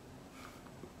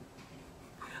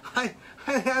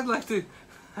 I'd like to,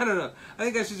 I don't know. I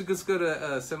think I should just go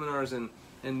to seminars and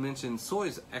mention soy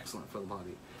is excellent for the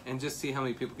body, and just see how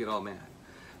many people get all mad.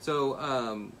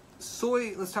 So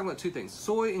soy, let's talk about two things.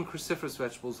 Soy and cruciferous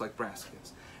vegetables like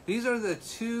brassicas. These are the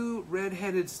two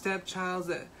red-headed stepchilds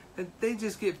that they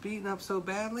just get beaten up so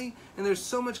badly, and there's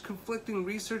so much conflicting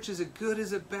research. Is it good?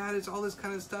 Is it bad? It's all this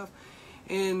kind of stuff.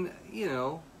 And, you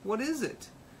know, what is it?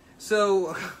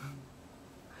 So,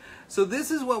 so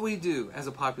this is what we do as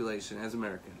a population, as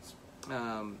Americans.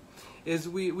 Is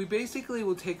we basically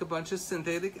will take a bunch of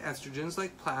synthetic estrogens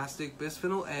like plastic,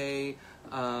 bisphenol A,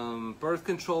 birth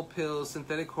control pills,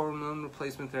 synthetic hormone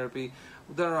replacement therapy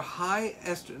that are high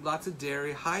ester, lots of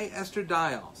dairy, high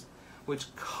estradiols,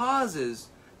 which causes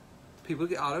people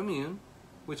to get autoimmune,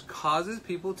 which causes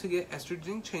people to get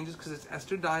estrogen changes because it's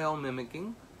estradiol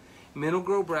mimicking, men will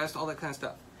grow breast, all that kind of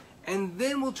stuff. And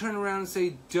then we'll turn around and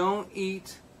say, don't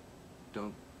eat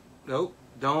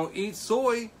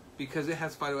soy because it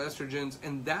has phytoestrogens,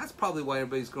 and that's probably why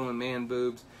everybody's growing man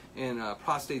boobs and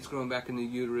prostates growing back in the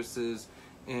uteruses,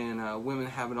 and women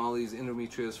having all these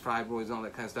endometriosis, fibroids, and all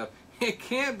that kind of stuff. It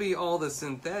can't be all the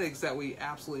synthetics that we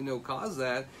absolutely know cause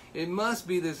that. It must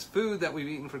be this food that we've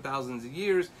eaten for thousands of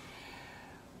years.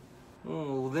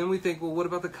 Oh, then we think, well, what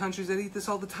about the countries that eat this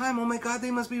all the time? Oh my God, they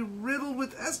must be riddled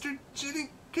with estrogenic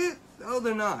kids. Oh,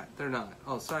 they're not. They're not.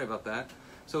 Oh, sorry about that.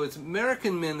 So it's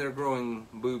American men that are growing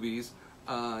boobies,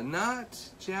 not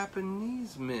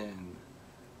Japanese men.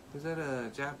 Is that a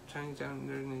Chinese,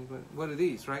 Japanese? What are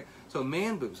these, right? So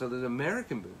man boobs. So there's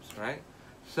American boobs, right?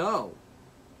 So,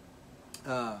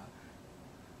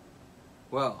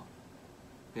 well,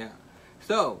 yeah.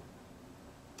 So,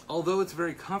 although it's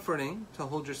very comforting to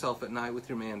hold yourself at night with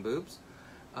your man boobs,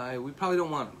 we probably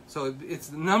don't want them. So it's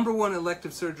the #1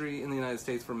 elective surgery in the United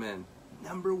States for men.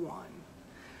 #1.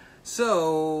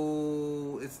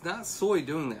 So it's not soy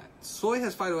doing that. Soy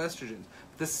has phytoestrogens.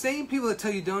 The same people that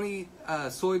tell you don't eat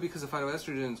soy because of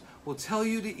phytoestrogens will tell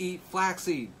you to eat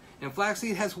flaxseed. And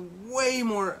flaxseed has way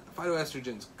more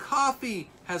phytoestrogens.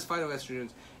 Coffee has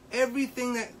phytoestrogens.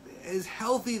 Everything that is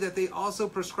healthy that they also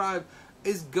prescribe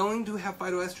is going to have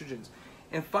phytoestrogens.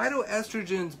 And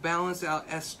phytoestrogens balance out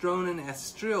estrone and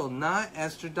estril, not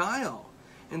estradiol.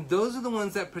 And those are the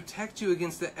ones that protect you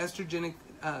against the estrogenic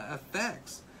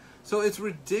effects. So it's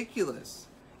ridiculous.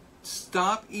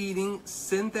 Stop eating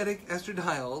synthetic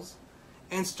estradiols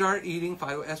and start eating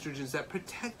phytoestrogens that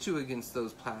protect you against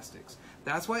those plastics.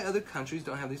 That's why other countries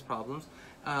don't have these problems,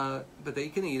 but they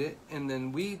can eat it, and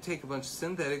then we take a bunch of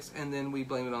synthetics and then we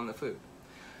blame it on the food.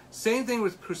 Same thing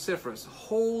with cruciferous.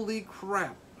 Holy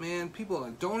crap, man. People are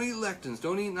like, don't eat lectins,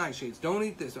 don't eat nightshades, don't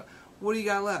eat this. What do you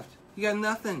got left? You got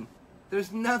nothing.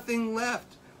 There's nothing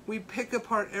left. We pick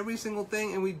apart every single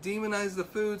thing and we demonize the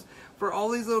foods for all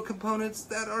these little components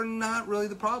that are not really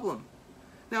the problem.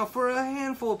 Now, for a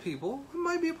handful of people, it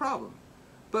might be a problem.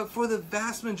 But for the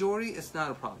vast majority, it's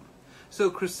not a problem. So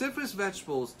cruciferous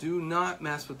vegetables do not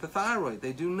mess with the thyroid.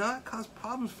 They do not cause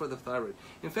problems for the thyroid.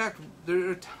 In fact, there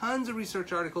are tons of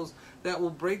research articles that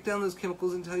will break down those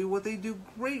chemicals and tell you what they do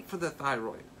great for the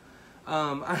thyroid.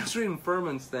 I was reading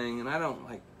Furman's thing, and I don't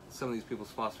like some of these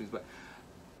people's philosophies, but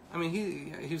I mean,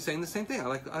 he was saying the same thing. I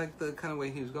like the kind of way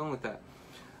he was going with that.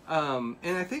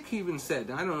 And I think he even said,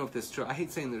 and I don't know if this is true, I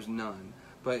hate saying there's none,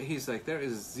 but he's like, there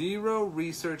is zero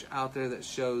research out there that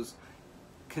shows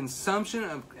consumption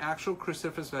of actual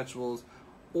cruciferous vegetables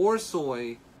or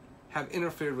soy have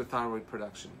interfered with thyroid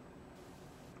production.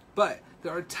 But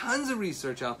there are tons of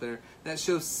research out there that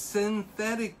shows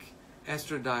synthetic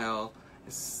estradiol,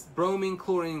 bromine,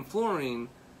 chlorine, fluorine,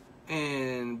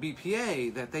 and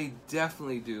BPA, that they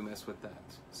definitely do mess with that.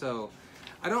 So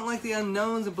I don't like the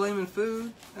unknowns of blaming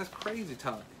food. That's crazy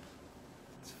talk.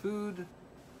 It's food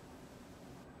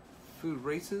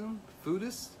racism?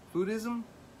 Foodism?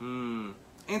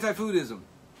 Anti-foodism.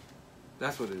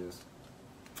 That's what it is.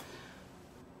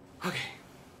 Okay.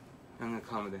 I'm going to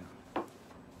calm it down.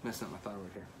 Messing up my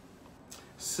thyroid here.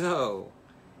 So,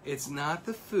 it's not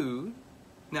the food.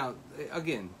 Now,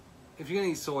 again, if you're going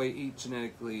to eat soy, eat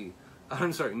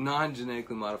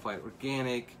non-genetically modified,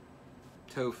 organic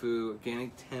tofu,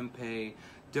 organic tempeh.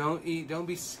 Don't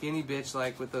be skinny bitch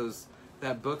like with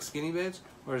that book Skinny Bitch,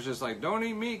 where it's just like, don't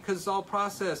eat meat because it's all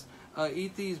processed.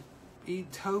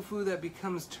 Eat tofu that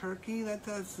becomes turkey. That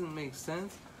doesn't make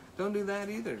sense. Don't do that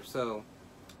either. So,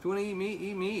 if you want to eat meat,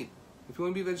 eat meat. If you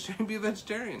want to be a vegetarian, be a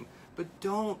vegetarian. But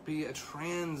don't be a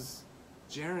transgerian.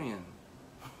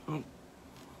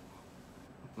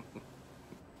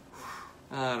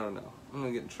 I don't know. I'm going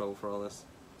to get in trouble for all this.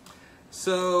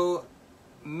 So,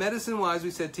 medicine-wise, we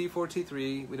said T4,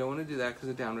 T3. We don't want to do that because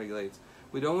it downregulates.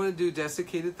 We don't want to do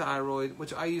desiccated thyroid,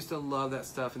 which I used to love that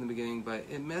stuff in the beginning, but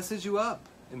it messes you up.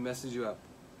 It messes you up.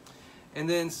 And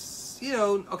then,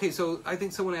 okay, so I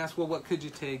think someone asked, well, what could you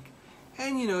take?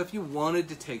 And, if you wanted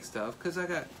to take stuff, because I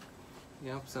got,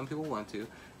 some people want to.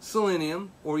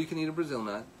 Selenium, or you can eat a Brazil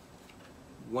nut.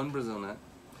 One Brazil nut.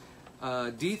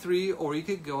 D3, or you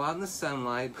could go out in the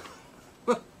sunlight.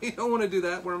 You don't want to do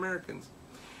that. We're Americans.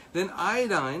 Then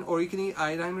iodine, or you can eat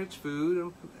iodine-rich food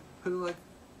and put like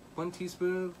 1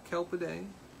 teaspoon of kelp a day.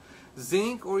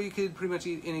 Zinc, or you could pretty much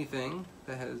eat anything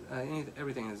that has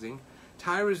everything has zinc.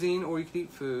 Tyrosine, or you could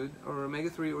eat food, or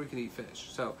omega-3, or you could eat fish.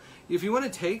 So if you want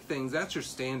to take things, that's your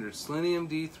standard. Selenium,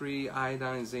 D3,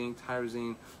 iodine, zinc,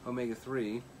 tyrosine,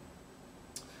 omega-3.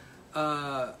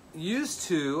 I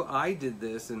did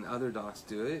this, and other docs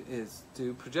do it, is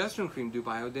do progesterone cream, do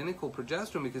bioidentical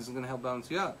progesterone, because it's going to help balance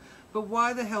you out. But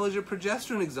why the hell is your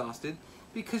progesterone exhausted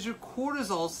Because your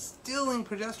cortisol is stealing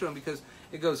progesterone, because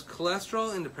it goes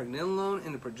cholesterol into pregnenolone,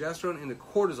 into progesterone, into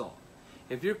cortisol.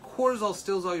 If your cortisol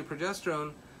steals all your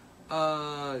progesterone,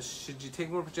 should you take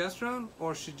more progesterone,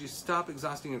 or should you stop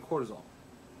exhausting your cortisol?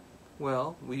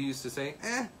 Well, we used to say,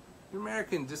 you're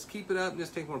American, just keep it up and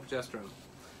just take more progesterone.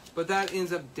 But that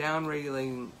ends up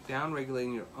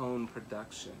down-regulating your own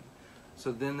production.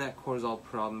 So then that cortisol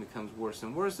problem becomes worse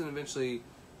and worse, and eventually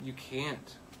you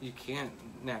can't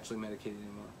naturally medicate it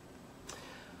anymore.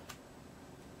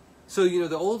 So,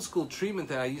 the old school treatment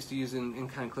that I used to use in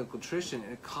kind of clinical nutrition,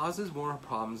 it causes more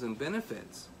problems than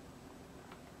benefits.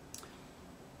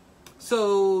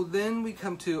 So then we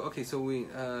come to,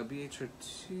 BHRT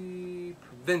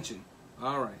prevention.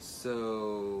 All right,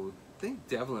 so I think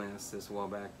Devlin asked this a while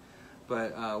back,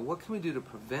 but what can we do to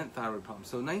prevent thyroid problems?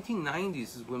 So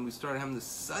 1990s is when we started having this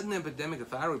sudden epidemic of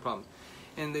thyroid problems.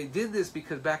 And they did this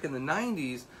because back in the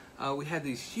 90s, we had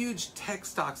these huge tech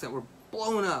stocks that were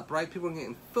blowing up, right? People were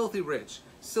getting filthy rich.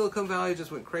 Silicon Valley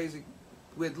just went crazy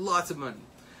with lots of money.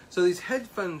 So these hedge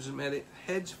fund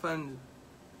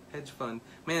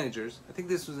managers, I think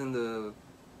this was in the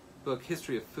book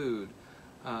History of Food,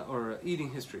 or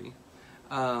Eating History,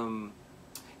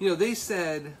 they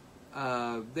said,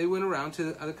 they went around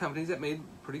to other companies that made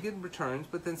pretty good returns,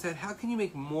 but then said, how can you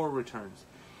make more returns?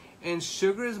 And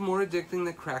sugar is more addicting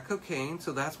than crack cocaine,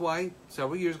 so that's why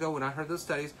several years ago when I heard those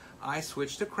studies, I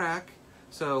switched to crack.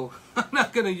 So I'm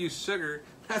not going to use sugar.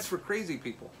 That's for crazy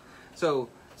people. So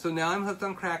now I'm hooked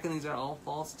on crack, and these are all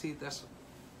false teeth.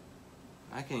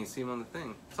 I can't even see them on the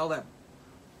thing. It's all that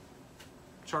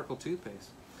charcoal toothpaste.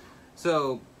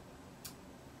 So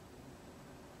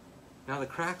now the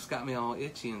crack's got me all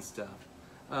itchy and stuff.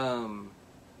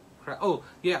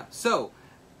 So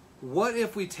what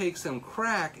if we take some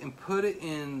crack and put it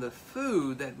in the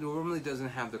food that normally doesn't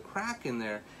have the crack in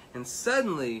there, and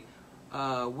suddenly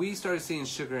we started seeing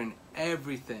sugar in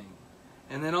everything,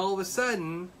 and then all of a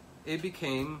sudden it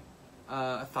became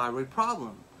a thyroid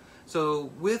problem. So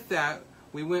with that,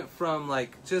 we went from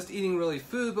like just eating really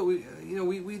food, but we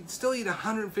still eat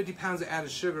 150 pounds of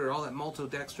added sugar, all that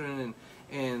maltodextrin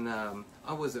and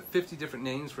 50 different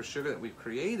names for sugar that we've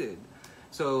created.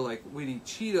 So like we'd eat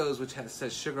Cheetos, which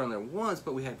says sugar on there once,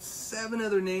 but we had 7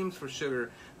 other names for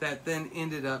sugar that then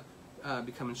ended up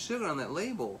becoming sugar on that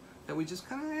label that we just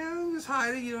kind of just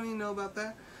hide it. You don't even know about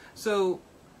that. So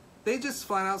they just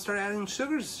flat out started adding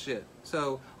sugar shit.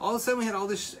 So all of a sudden we had all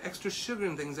this extra sugar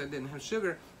and things that didn't have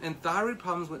sugar, and thyroid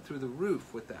problems went through the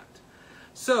roof with that.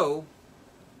 So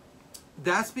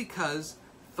that's because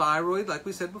thyroid, like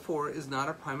we said before, is not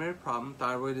a primary problem.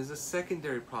 Thyroid is a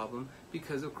secondary problem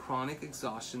because of chronic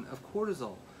exhaustion of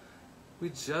cortisol. We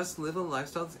just live a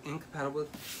lifestyle that's incompatible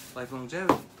with life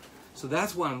longevity. So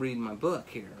that's why I'm reading my book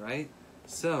here, right?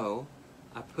 So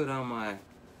I put on my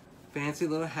fancy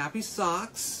little happy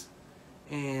socks,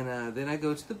 and then I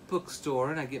go to the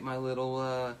bookstore and I get my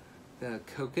little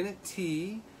coconut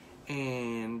tea,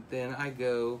 and then I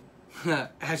go.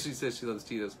 Ashley says she loves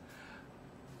Cheetos.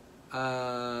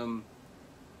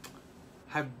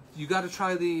 You got to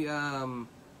try the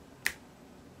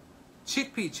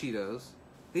chickpea Cheetos.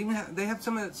 They have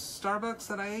some at Starbucks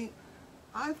that I ate.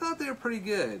 I thought they were pretty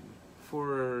good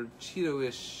for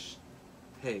Cheeto-ish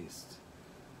taste.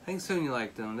 I think Sonia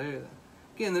liked them.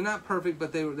 They're not perfect,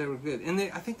 but they were good. And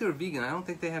I think they were vegan. I don't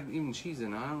think they have even cheese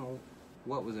in them. I don't know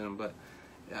what was in them, but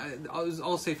it was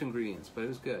all safe ingredients. But it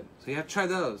was good. So you have to try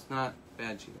those, not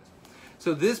bad Cheetos.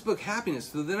 So this book, Happiness.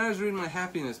 So then I was reading my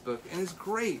Happiness book, and it's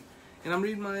great. And I'm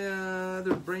reading my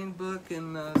other brain book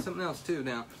and something else too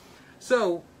now.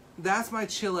 So that's my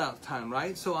chill out time,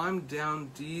 right? So I'm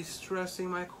down de-stressing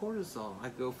my cortisol. I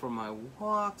go for my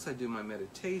walks, I do my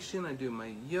meditation, I do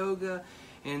my yoga,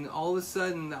 and all of a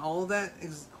sudden all that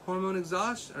hormone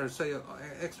exhaustion, or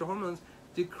extra hormones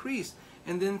decrease,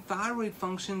 and then thyroid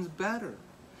functions better.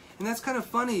 And that's kind of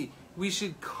funny. We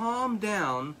should calm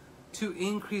down to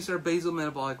increase our basal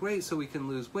metabolic rate so we can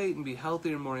lose weight and be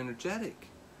healthier and more energetic.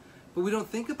 But we don't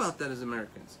think about that as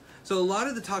Americans. So a lot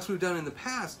of the talks we've done in the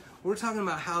past, we're talking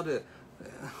about how to,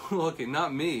 okay,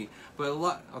 not me, but a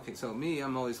lot, okay, so me,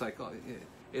 I'm always like, oh,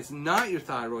 it's not your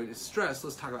thyroid, it's stress.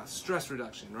 Let's talk about stress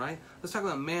reduction, right? Let's talk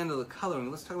about mandala coloring.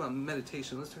 Let's talk about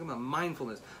meditation. Let's talk about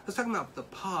mindfulness. Let's talk about the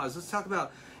pause. Let's talk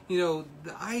about, the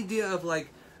idea of like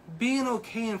being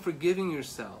okay and forgiving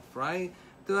yourself, right?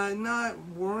 Not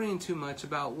worrying too much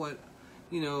about what,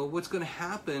 what's going to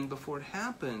happen before it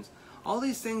happens. All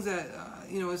these things that,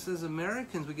 as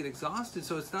Americans, we get exhausted.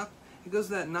 So it goes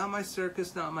to that, not my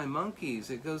circus, not my monkeys.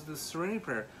 It goes to the serenity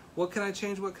prayer. What can I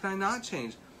change? What can I not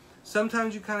change?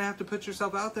 Sometimes you kind of have to put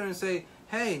yourself out there and say,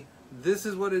 hey, this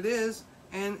is what it is.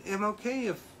 And I'm okay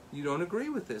if you don't agree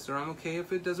with this, or I'm okay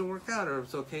if it doesn't work out, or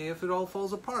it's okay if it all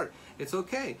falls apart. It's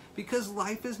okay, because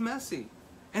life is messy.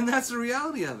 And that's the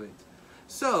reality of it.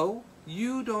 So,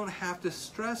 you don't have to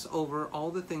stress over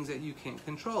all the things that you can't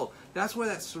control. That's why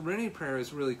that serenity prayer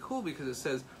is really cool, because it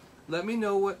says, let me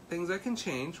know what things I can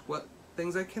change, what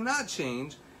things I cannot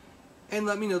change, and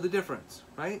let me know the difference,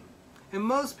 right? And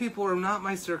most people are not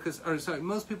my circus, or sorry,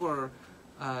 most people are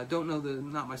don't know the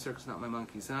not my circus, not my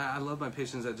monkeys. And I love my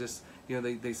patients that just, you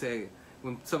know, they say,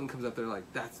 when something comes up, they're like,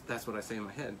 that's what I say in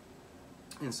my head.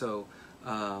 And so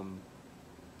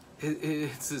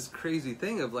it's this crazy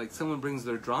thing of like someone brings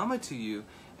their drama to you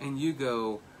and you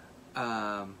go,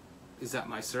 is that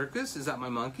my circus? Is that my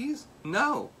monkeys?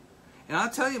 No. And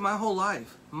I'll tell you, my whole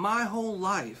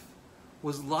life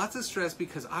was lots of stress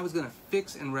because I was going to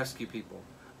fix and rescue people.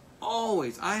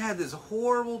 Always. I had this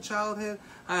horrible childhood.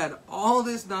 I had all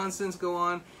this nonsense go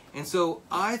on. And so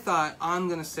I thought I'm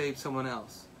going to save someone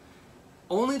else.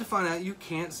 Only to find out you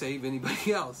can't save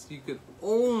anybody else. You could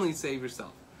only save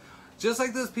yourself. Just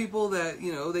like those people that,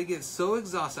 you know, they get so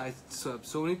exhausted. I have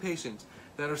so many patients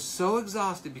that are so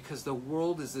exhausted because the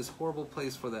world is this horrible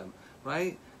place for them,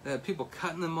 right? That people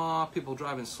cutting them off, people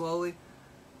driving slowly.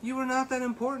 You are not that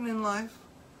important in life.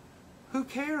 Who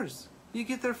cares? You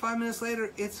get there 5 minutes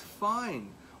later, it's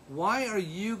fine. Why are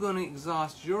you going to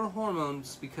exhaust your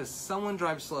hormones because someone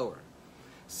drives slower?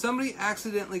 Somebody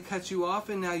accidentally cuts you off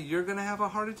and now you're going to have a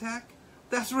heart attack?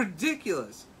 That's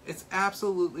ridiculous. It's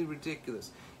absolutely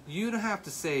ridiculous. You don't have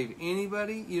to save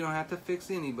anybody. You don't have to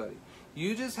fix anybody.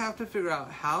 You just have to figure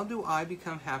out, how do I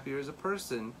become happier as a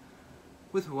person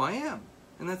with who I am?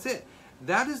 And that's it.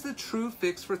 That is the true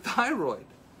fix for thyroid.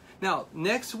 Now,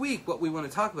 next week, what we want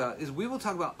to talk about is we will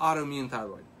talk about autoimmune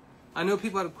thyroid. I know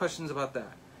people have questions about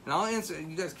that. And I'll answer,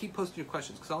 you guys keep posting your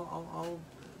questions because I'll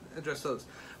address those.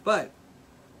 But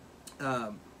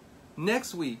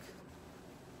next week,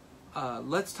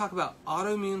 let's talk about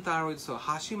autoimmune thyroid, so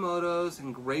Hashimoto's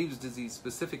and Graves' disease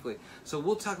specifically. So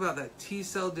we'll talk about that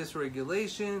T-cell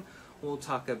dysregulation. We'll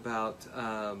talk about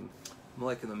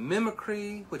molecular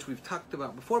mimicry, which we've talked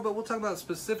about before, but we'll talk about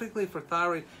specifically for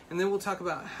thyroid, and then we'll talk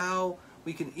about how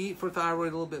we can eat for thyroid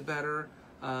a little bit better,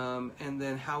 and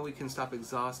then how we can stop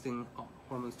exhausting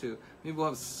hormones too. Maybe we'll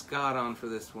have Scott on for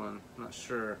this one, I'm not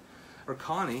sure. Or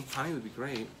Connie would be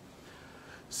great.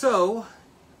 So,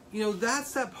 you know,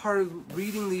 that's that part of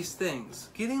reading these things,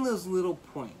 getting those little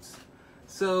points.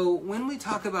 So when we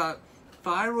talk about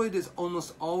thyroid, is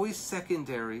almost always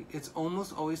secondary. It's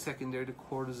almost always secondary to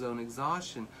cortisone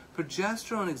exhaustion.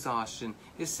 Progesterone exhaustion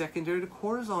is secondary to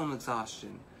cortisol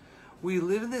exhaustion. We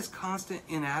live in this constant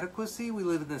inadequacy. We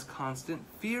live in this constant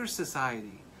fear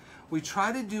society. We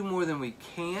try to do more than we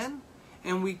can,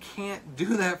 and we can't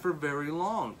do that for very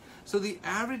long. So the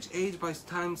average age by the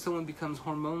time someone becomes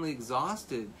hormonally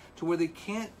exhausted to where they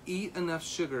can't eat enough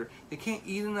sugar, they can't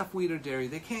eat enough wheat or dairy,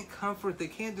 they can't comfort, they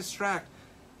can't distract,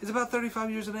 is about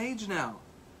 35 years of age now.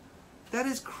 That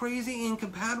is crazy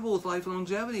incompatible with life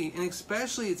longevity, and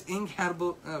especially it's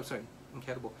incompatible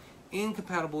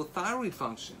with thyroid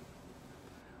function.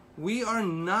 We are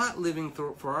not living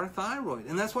for our thyroid,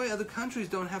 and that's why other countries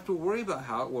don't have to worry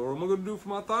about what am I going to do for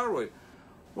my thyroid?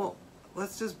 Well,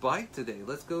 let's just bike today.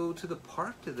 Let's go to the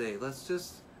park today. Let's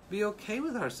just be okay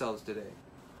with ourselves today.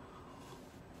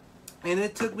 And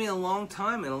it took me a long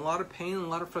time and a lot of pain and a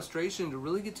lot of frustration to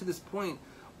really get to this point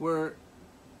where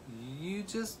you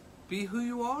just be who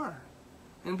you are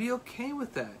and be okay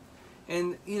with that.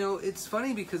 And, you know, it's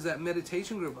funny because that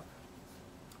meditation group,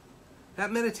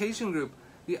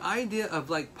 the idea of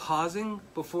like pausing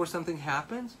before something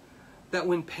happens, that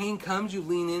when pain comes, you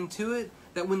lean into it,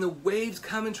 that when the waves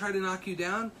come and try to knock you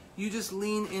down, you just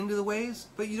lean into the waves,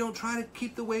 but you don't try to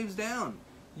keep the waves down.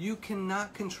 You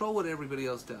cannot control what everybody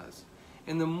else does.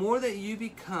 And the more that you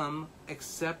become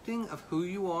accepting of who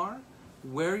you are,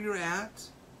 where you're at,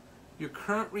 your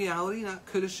current reality, not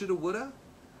coulda, shoulda, woulda,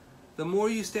 the more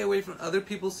you stay away from other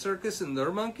people's circus and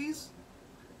their monkeys,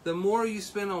 the more you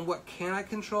spend on what can I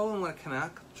control and what I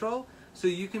cannot control, so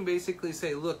you can basically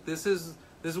say, look, this is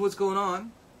what's going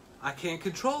on. I can't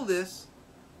control this,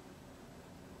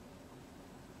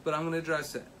 but I'm going to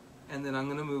address it. And then I'm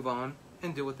going to move on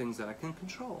and deal with things that I can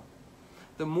control.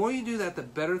 The more you do that, the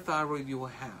better thyroid you will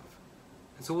have.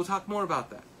 And so we'll talk more about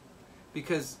that.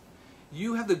 Because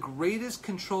you have the greatest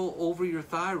control over your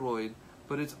thyroid,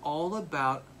 but it's all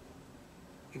about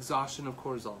exhaustion of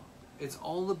cortisol. It's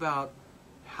all about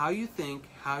how you think,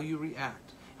 how you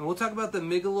react. And we'll talk about the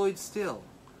amygdaloid still,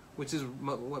 which is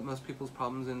what most people's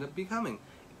problems end up becoming.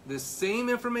 The same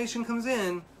information comes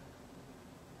in,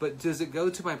 but does it go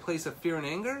to my place of fear and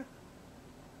anger?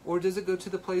 Or does it go to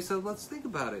the place of, let's think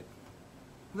about it,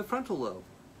 the frontal lobe?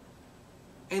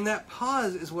 And that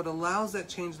pause is what allows that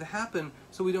change to happen,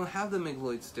 so we don't have the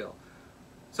amygdaloid still.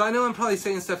 So I know I'm probably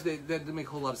saying stuff that doesn't make a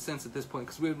whole lot of sense at this point,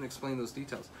 because we haven't explained those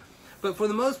details. But for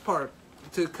the most part,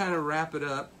 to kind of wrap it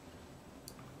up,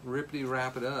 wrap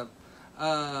it up,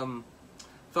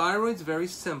 thyroid's very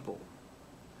simple.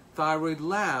 Thyroid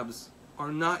labs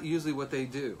are not usually what they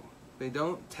do. They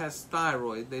don't test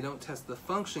thyroid. They don't test the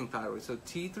functioning thyroid. So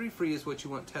T3 free is what you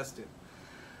want tested.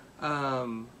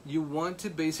 You want to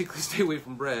basically stay away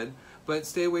from bread, but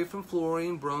stay away from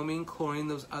fluorine, bromine, chlorine,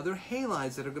 those other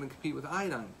halides that are going to compete with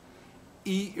iodine.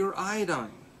 Eat your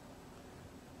iodine.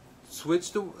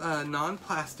 Switch to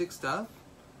non-plastic stuff.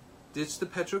 Ditch the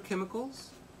petrochemicals.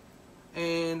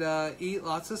 And eat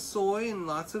lots of soy and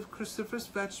lots of cruciferous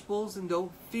vegetables, and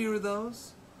don't fear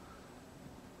those.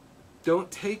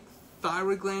 Don't take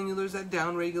thyroid glandulars that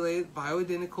downregulate,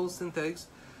 bioidentical synthetics.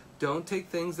 Don't take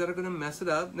things that are going to mess it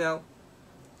up. Now,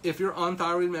 if you're on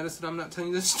thyroid medicine, I'm not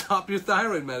telling you to stop your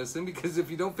thyroid medicine, because if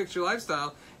you don't fix your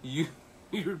lifestyle, you're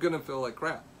going to feel like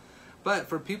crap. But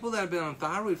for people that have been on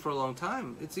thyroid for a long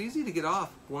time, it's easy to get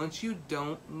off once you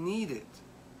don't need it.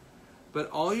 But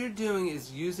all you're doing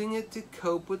is using it to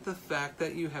cope with the fact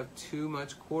that you have too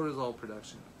much cortisol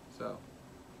production. So,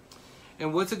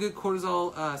 and what's a good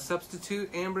cortisol substitute,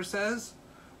 Amber says?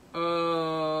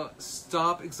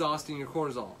 Stop exhausting your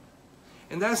cortisol.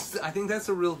 And I think that's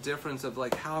a real difference of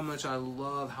like how much I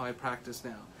love how I practice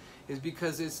now. Is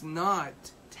because it's not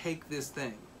take this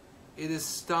thing. It is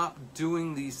stop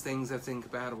doing these things that's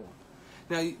incompatible.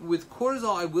 Now with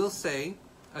cortisol, I will say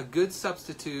a good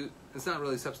substitute, it's not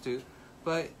really a substitute,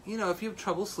 but you know, if you have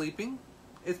trouble sleeping,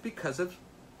 it's because of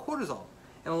cortisol.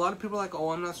 And a lot of people are like,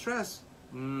 oh, I'm not stressed.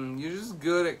 You're just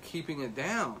good at keeping it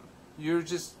down. You're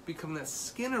just becoming that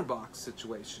Skinner box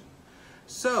situation.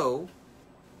 So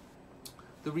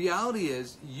the reality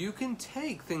is you can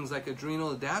take things like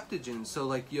adrenal adaptogens, so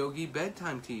like Yogi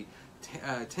bedtime tea,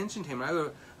 tension tamer. I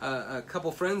have a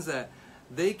couple friends that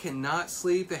they cannot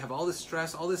sleep. They have all this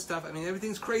stress, all this stuff. I mean,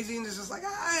 everything's crazy and it's just like,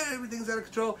 everything's out of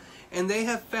control. And they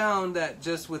have found that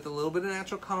just with a little bit of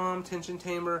natural calm, tension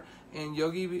tamer, and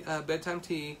Yogi bedtime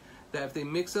tea, that if they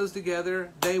mix those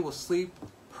together, they will sleep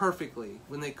perfectly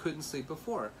when they couldn't sleep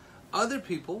before. Other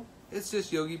people, it's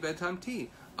just Yogi bedtime tea.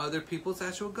 Other people, it's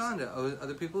ashwagandha.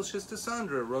 Other people, it's just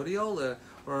Sandra, rhodiola,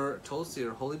 or tulsi,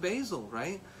 or holy basil,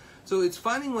 right? So it's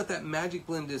finding what that magic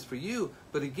blend is for you.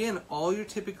 But again, all you're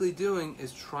typically doing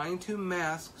is trying to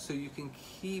mask so you can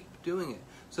keep doing it.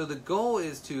 So the goal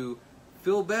is to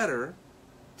feel better,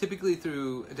 typically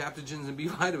through adaptogens and B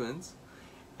vitamins,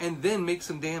 and then make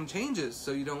some damn changes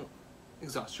so you don't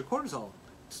exhaust your cortisol.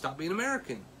 Stop being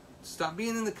American. Stop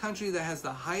being in the country that has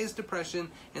the highest depression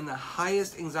and the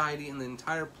highest anxiety in the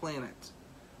entire planet.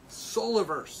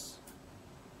 Solarverse.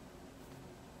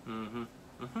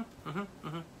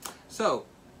 So,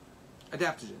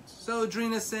 adaptogens. So,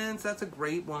 Adrenasense, that's a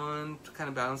great one to kind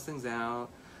of balance things out.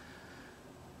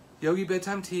 Yogi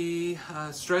bedtime tea,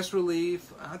 stress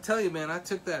relief. I'll tell you, man, I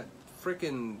took that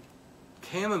freaking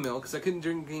chamomile because I couldn't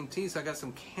drink green tea, so I got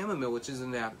some chamomile, which is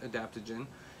an adaptogen.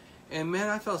 And man,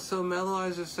 I felt so mellow. I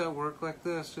was just at work like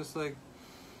this, just like,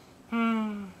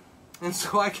 And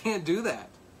so I can't do that.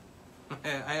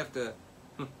 I have to,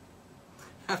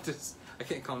 I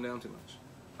can't calm down too much.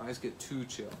 I just get too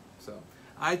chill. So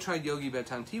I tried Yogi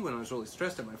bedtime tea when I was really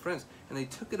stressed at my friends, and they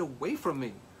took it away from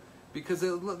me because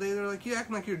they're like, you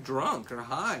acting like you're drunk or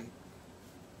high.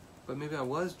 But maybe I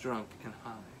was drunk and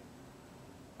high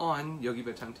on Yogi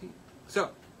bedtime tea.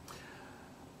 So,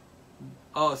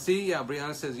 oh, see, yeah,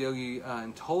 Brianna says Yogi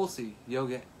and Tulsi.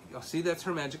 Yoga, oh, see, that's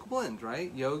her magical blend,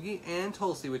 right? Yogi and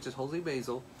Tulsi, which is holy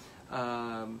basil.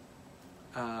 That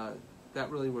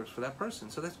really works for that person.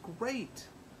 So that's great.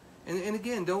 And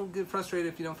again, don't get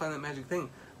frustrated if you don't find that magic thing.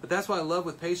 But that's why I love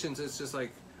with patients, it's just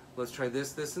like, let's try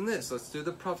this, this, and this. Let's do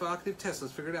the provocative test.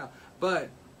 Let's figure it out. But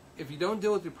if you don't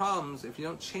deal with your problems, if you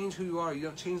don't change who you are, you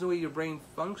don't change the way your brain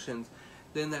functions,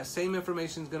 then that same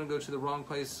information is going to go to the wrong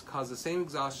place, cause the same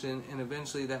exhaustion, and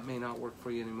eventually that may not work for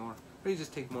you anymore. Or you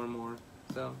just take more and more.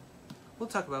 So, we'll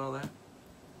talk about all that.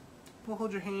 We'll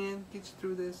hold your hand, get you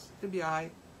through this. It'll be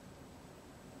alright.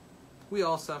 We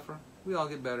all suffer. We all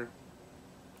get better.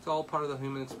 It's all part of the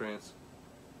human experience.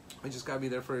 We just got to be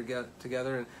there for it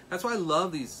together. And that's why I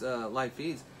love these live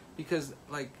feeds. Because,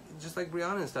 just like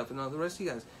Brianna and stuff, and all the rest of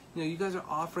you guys, you guys are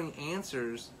offering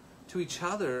answers to each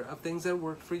other of things that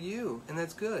work for you, and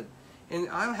that's good. And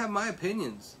I have my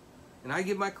opinions, and I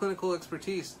give my clinical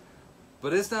expertise,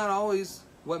 but it's not always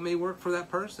what may work for that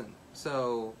person.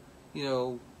 So,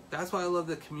 that's why I love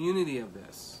the community of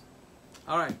this.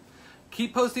 All right,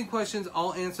 keep posting questions.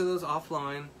 I'll answer those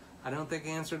offline. I don't think I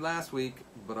answered last week,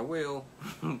 but I will.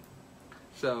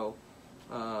 So,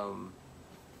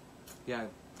 yeah.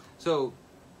 So,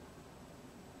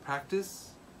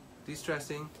 practice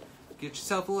de-stressing. Get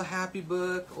yourself a little happy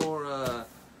book, or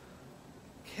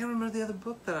can't remember the other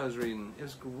book that I was reading. It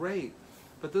was great.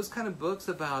 But those kind of books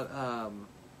about,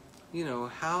 you know,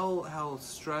 how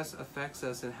stress affects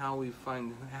us and how we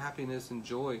find happiness and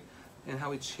joy and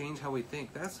how we change how we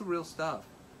think. That's the real stuff.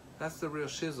 That's the real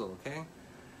shizzle, okay?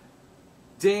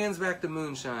 Dan's back to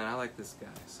moonshine. I like this guy.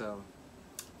 So,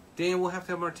 Dan, we'll have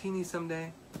to have martini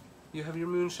someday. You have your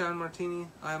moonshine martini.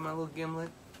 I have my little gimlet.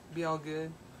 Be all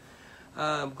good.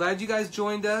 Glad you guys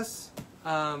joined us.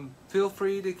 Feel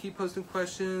free to keep posting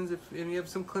questions. If you have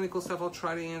some clinical stuff, I'll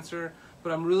try to answer.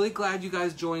 But I'm really glad you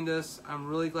guys joined us. I'm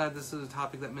really glad this is a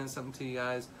topic that meant something to you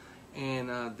guys. And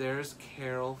there's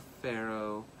Carol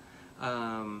Farrow.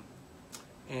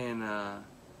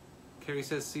 Carrie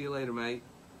says, see you later, mate.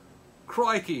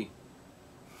 Crikey.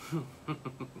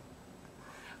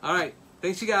 Alright,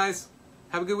 thanks you guys.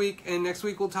 Have a good week. And next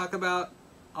week we'll talk about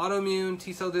autoimmune,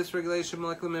 T-cell dysregulation,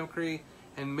 molecular mimicry,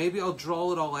 and maybe I'll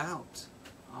draw it all out.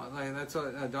 That's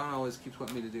what Donna always keeps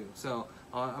wanting me to do. So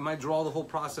I might draw the whole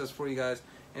process for you guys,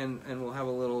 and we'll have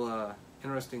a little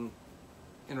interesting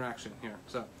interaction here.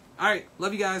 So, alright,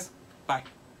 love you guys. Bye.